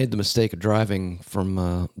 I made the mistake of driving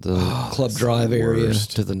from the Club Drive area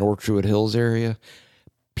worst. to the North Druid Hills area,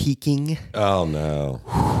 peaking. Oh no.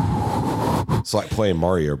 It's like playing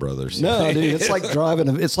Mario Brothers. No, dude, it's like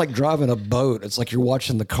driving. It's like driving a boat. It's like you're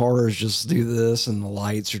watching the cars just do this, and the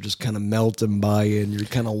lights are just kind of melting by you, and you're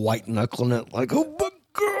kind of white knuckling it, like, oh my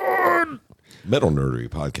god. Metal Nerdery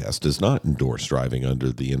Podcast does not endorse driving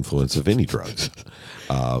under the influence of any drugs.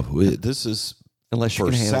 This is Unless you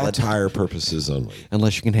for can handle it. satire purposes only.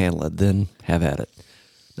 Unless you can handle it, then have at it.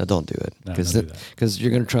 No, don't do it No, don't do that. because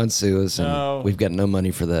you're going to try and sue us, and No. we've got no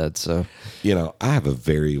money for that. So You know, I have a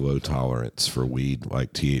very low tolerance for weed.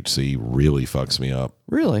 Like THC really fucks me up.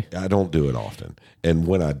 really, I don't do it often, and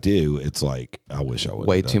when I do, it's like I wish I would.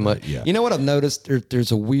 way too much. Yeah, You know what I've noticed?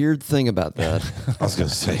 There's a weird thing about that. I was gonna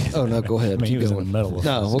say. Oh no, go ahead. I mean, he keep was going. in the middle of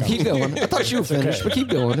No, this well, keep going. I thought you were finished, but keep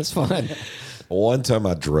going. It's fine. One time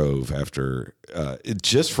I drove after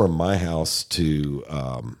just from my house to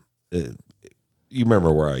you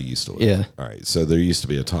remember where I used to live? Yeah. All right. So there used to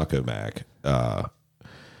be a Taco Mac,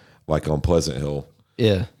 like on Pleasant Hill,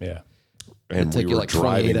 Yeah, Yeah. and it took we you were like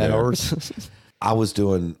driving 28 there. hours. I was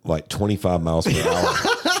doing like 25 miles per hour.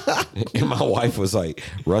 And my wife was like,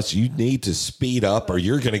 Russ, you need to speed up or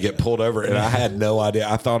you're going to get pulled over. And I had no idea.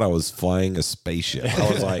 I thought I was flying a spaceship.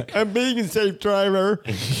 I was like, I'm being a safe driver.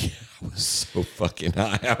 I was so fucking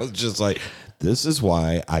high. I was just like, this is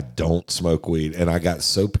why I don't smoke weed. And I got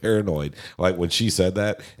so paranoid. Like when she said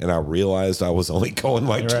that, and I realized I was only going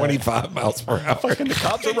like 25 miles per hour. The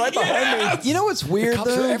cops are right behind me. You know what's weird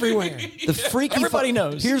Cops though? are everywhere. The freaky Everybody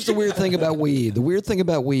knows. Here's the weird thing about weed. The weird thing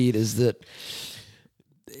about weed is that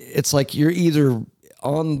it's like you're either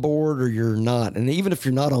on board or you're not. And even if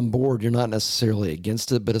you're not on board, you're not necessarily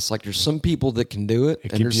against it. But it's like there's some people that can do it.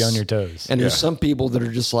 It and keeps you there's- on your toes. And there's some people that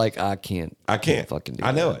are just like, I can't. I can't. fucking do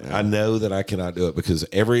I know that, it. man. I know that I cannot do it because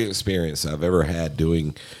every experience I've ever had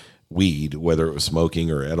doing weed, whether it was smoking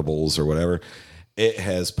or edibles or whatever, it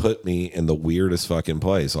has put me in the weirdest fucking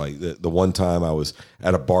place. Like the one time I was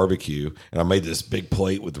at a barbecue and I made this big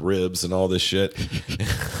plate with ribs and all this shit.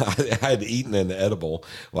 I had eaten an edible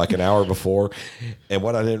like an hour before. And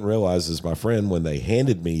what I didn't realize is my friend, when they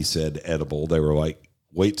handed me said edible, they were like,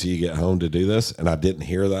 wait till you get home to do this. And I didn't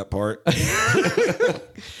hear that part.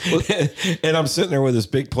 And I'm sitting there with this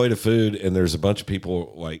big plate of food and there's a bunch of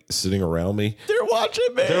people like sitting around me. They're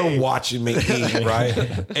watching me. They're watching me eat, right?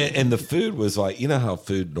 And the food was like, you know how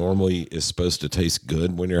food normally is supposed to taste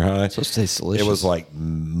good when you're high? It's supposed to taste delicious. It was like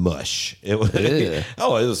mush. It was Yeah.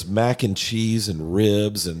 it was mac and cheese and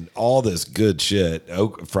ribs and all this good shit,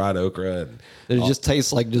 fried okra and It just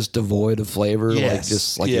tastes like just devoid of flavor. Like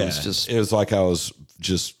just like it was just it was like I was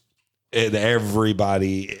just. And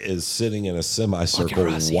everybody is sitting in a semicircle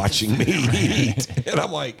Russ eat watching me eat. And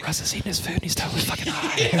I'm like, Russ is eating his food and he's totally fucking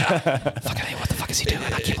high. Fucking, what the fuck is he doing?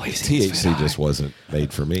 I can't believe he's eating his food THC just wasn't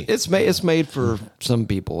made for me. It's made for some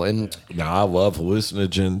people, and Now I love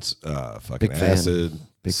hallucinogens, fucking Big fan. acid,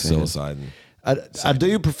 Big fan. psilocybin. I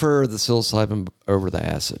do prefer the psilocybin over the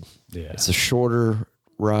acid. Yeah. It's a shorter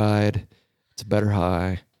ride. It's a better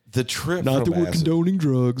high. The trip Not from that we're acid, condoning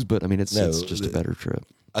drugs, but I mean it's No, just a better trip.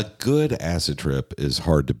 a good acid trip is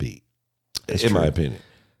hard to beat, That's in my true. opinion.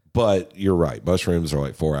 But you're right. Mushrooms are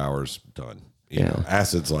like 4 hours done. You know,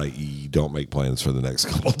 acid's like you don't make plans for the next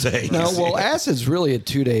couple of days. No, well, acid's really a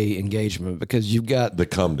 2-day engagement because you've got the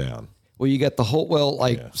come down. you got the whole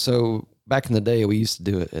so back in the day we used to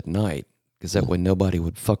do it at night because that way nobody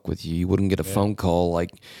would fuck with you. You wouldn't get a phone call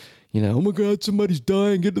like, you know, oh my God, somebody's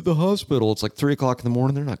dying, get to the hospital. It's like 3:00 in the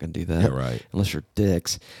morning. They're not going to do that. Yeah, right. Unless you're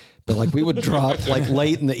dicks. But like we would drop like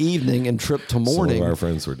late in the evening and trip to Some morning, of our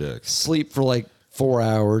friends were dicks. sleep for like 4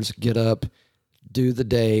 hours, get up, do the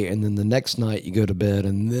day, and then the next night you go to bed,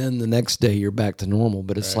 and then the next day you're back to normal.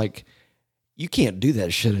 But it's like you can't do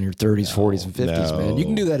that shit in your 30s, 40s, and 50s, man. You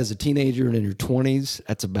can do that as a teenager and in your 20s.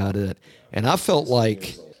 That's about it. And I felt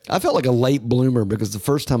like a late bloomer because the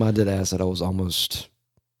first time I did acid, I was almost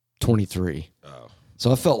 23.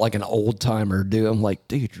 So I felt like an old timer, dude. I'm like,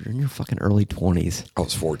 dude, you're in your fucking early 20s. I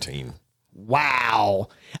was 14. Wow.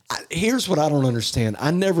 Here's what I don't understand. I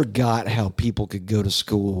never got how people could go to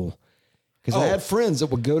school. Because I had friends that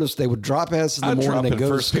would they would drop acid in the I'd drop morning and in go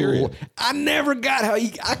to first school. period. I never got how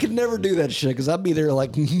I could never do that shit because I'd be there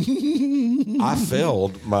like, I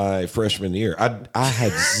failed my freshman year. I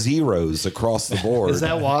had zeros across the board. is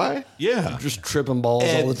that why? Yeah. Just tripping balls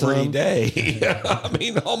all the Every time. day. I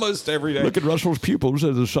mean, almost every day. Look at Russell's pupils;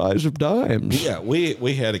 they're the size of dimes. Yeah,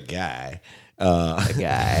 we had a guy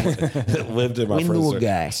Guy. that lived in my We friend's knew a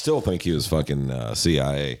guy. I still think he was fucking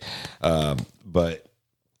CIA, but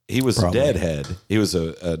he was a deadhead. He was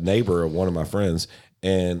a neighbor of one of my friends,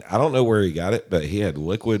 and I don't know where he got it, but he had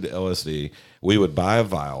liquid LSD. We would buy a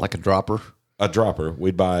vial, Like a dropper. a dropper.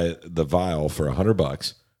 We'd buy the vial for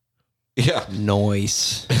 $100. Yeah,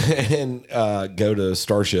 Noise. and go to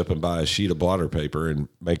Starship and buy a sheet of blotter paper and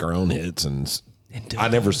make our own hits. And I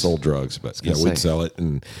never sold drugs, but yeah, gonna we'd say. sell it.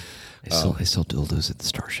 And They sell dildos at the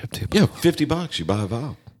Starship too. yeah, $50 you buy a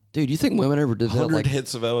vial. Dude, you think women ever did that? 100 Like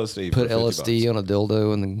hits of LSD. put for $50. LSD on a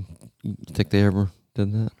dildo and then you think they ever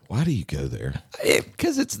Did that? Why do you go there?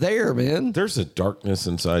 Because it's there, man. There's a darkness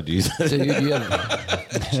inside you. Dude, you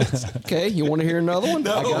have... Okay, you want to hear another one?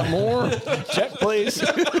 I got more. Check, please.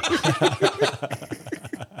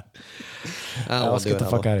 Let's get the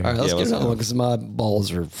fuck out of here. All right, let's Yeah, get let's another go. one because my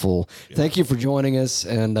balls are full. Thank you for joining us,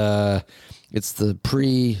 and it's the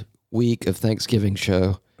pre-week of Thanksgiving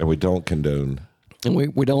show, And we don't condone. and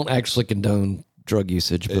we don't actually condone drug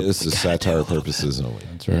usage, but This is satire purposes only.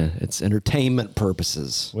 That's right. yeah, it's entertainment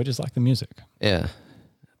purposes. We just like the music. Yeah,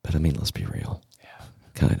 but I mean, let's be real. Yeah,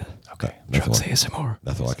 kind of. Okay. Drugs ASMR.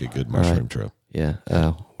 Nothing like a good mushroom trip. Yeah.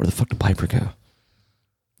 Where the fuck did Piper go?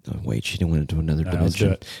 Oh, wait, she didn't went into another All right, let's do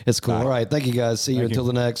dimension. it. It's cool. All right, thank you guys. See you Thank until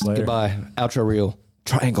you. the next. Later. Goodbye. Outro reel.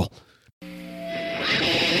 Triangle.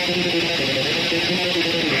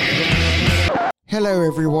 Hello,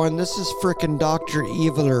 everyone. This is frickin' Dr.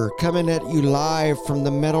 Eviler coming at you live from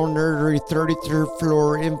the Metal Nerdery 33rd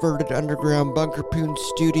floor inverted underground Bunker Poon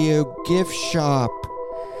Studio gift shop.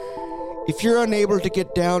 If you're unable to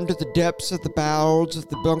get down to the depths of the bowels of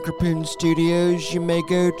the Bunker Poon Studios, you may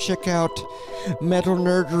go check out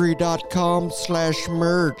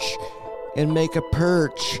metalnerdery.com/merch and make a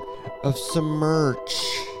perch of some merch.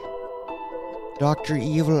 Dr.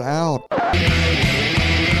 Evil out.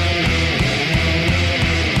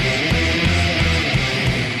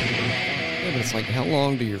 Yeah, but it's like, how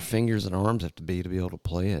long do your fingers and arms have to be able to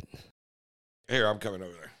play it? Here, I'm coming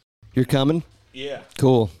over there. You're coming? Yeah.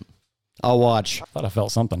 Cool. I'll watch. Thought I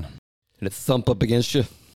felt something. Did it thump up against you?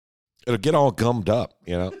 It'll get all gummed up,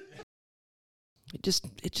 you know? It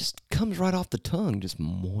just comes right off the tongue, just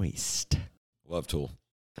moist. Love tool.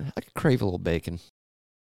 I could crave a little bacon.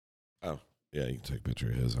 Oh, yeah, you can take a picture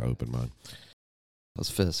of his. I opened mine. Those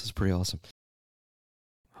fists is pretty awesome.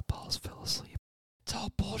 My balls fell asleep. It's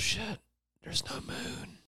all bullshit. There's no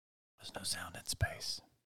moon. There's no sound in space.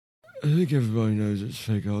 I think everybody knows it's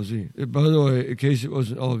fake Aussie. By the way, in case it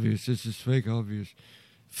wasn't obvious, this is fake obvious.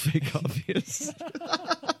 Fake obvious.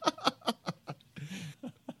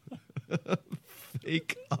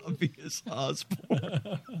 Fake obvious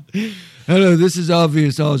Osborne. Hello, this is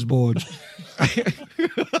obvious Osborne.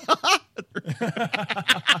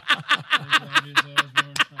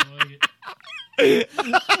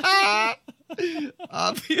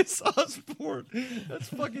 Obvious Osborne. That's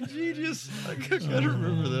fucking genius. I gotta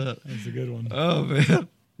remember that. That's a good one. Oh, man.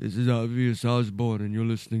 This is Obvious Osborne, and you're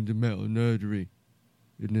listening to Metal Nerdery.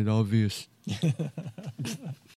 Isn't it obvious?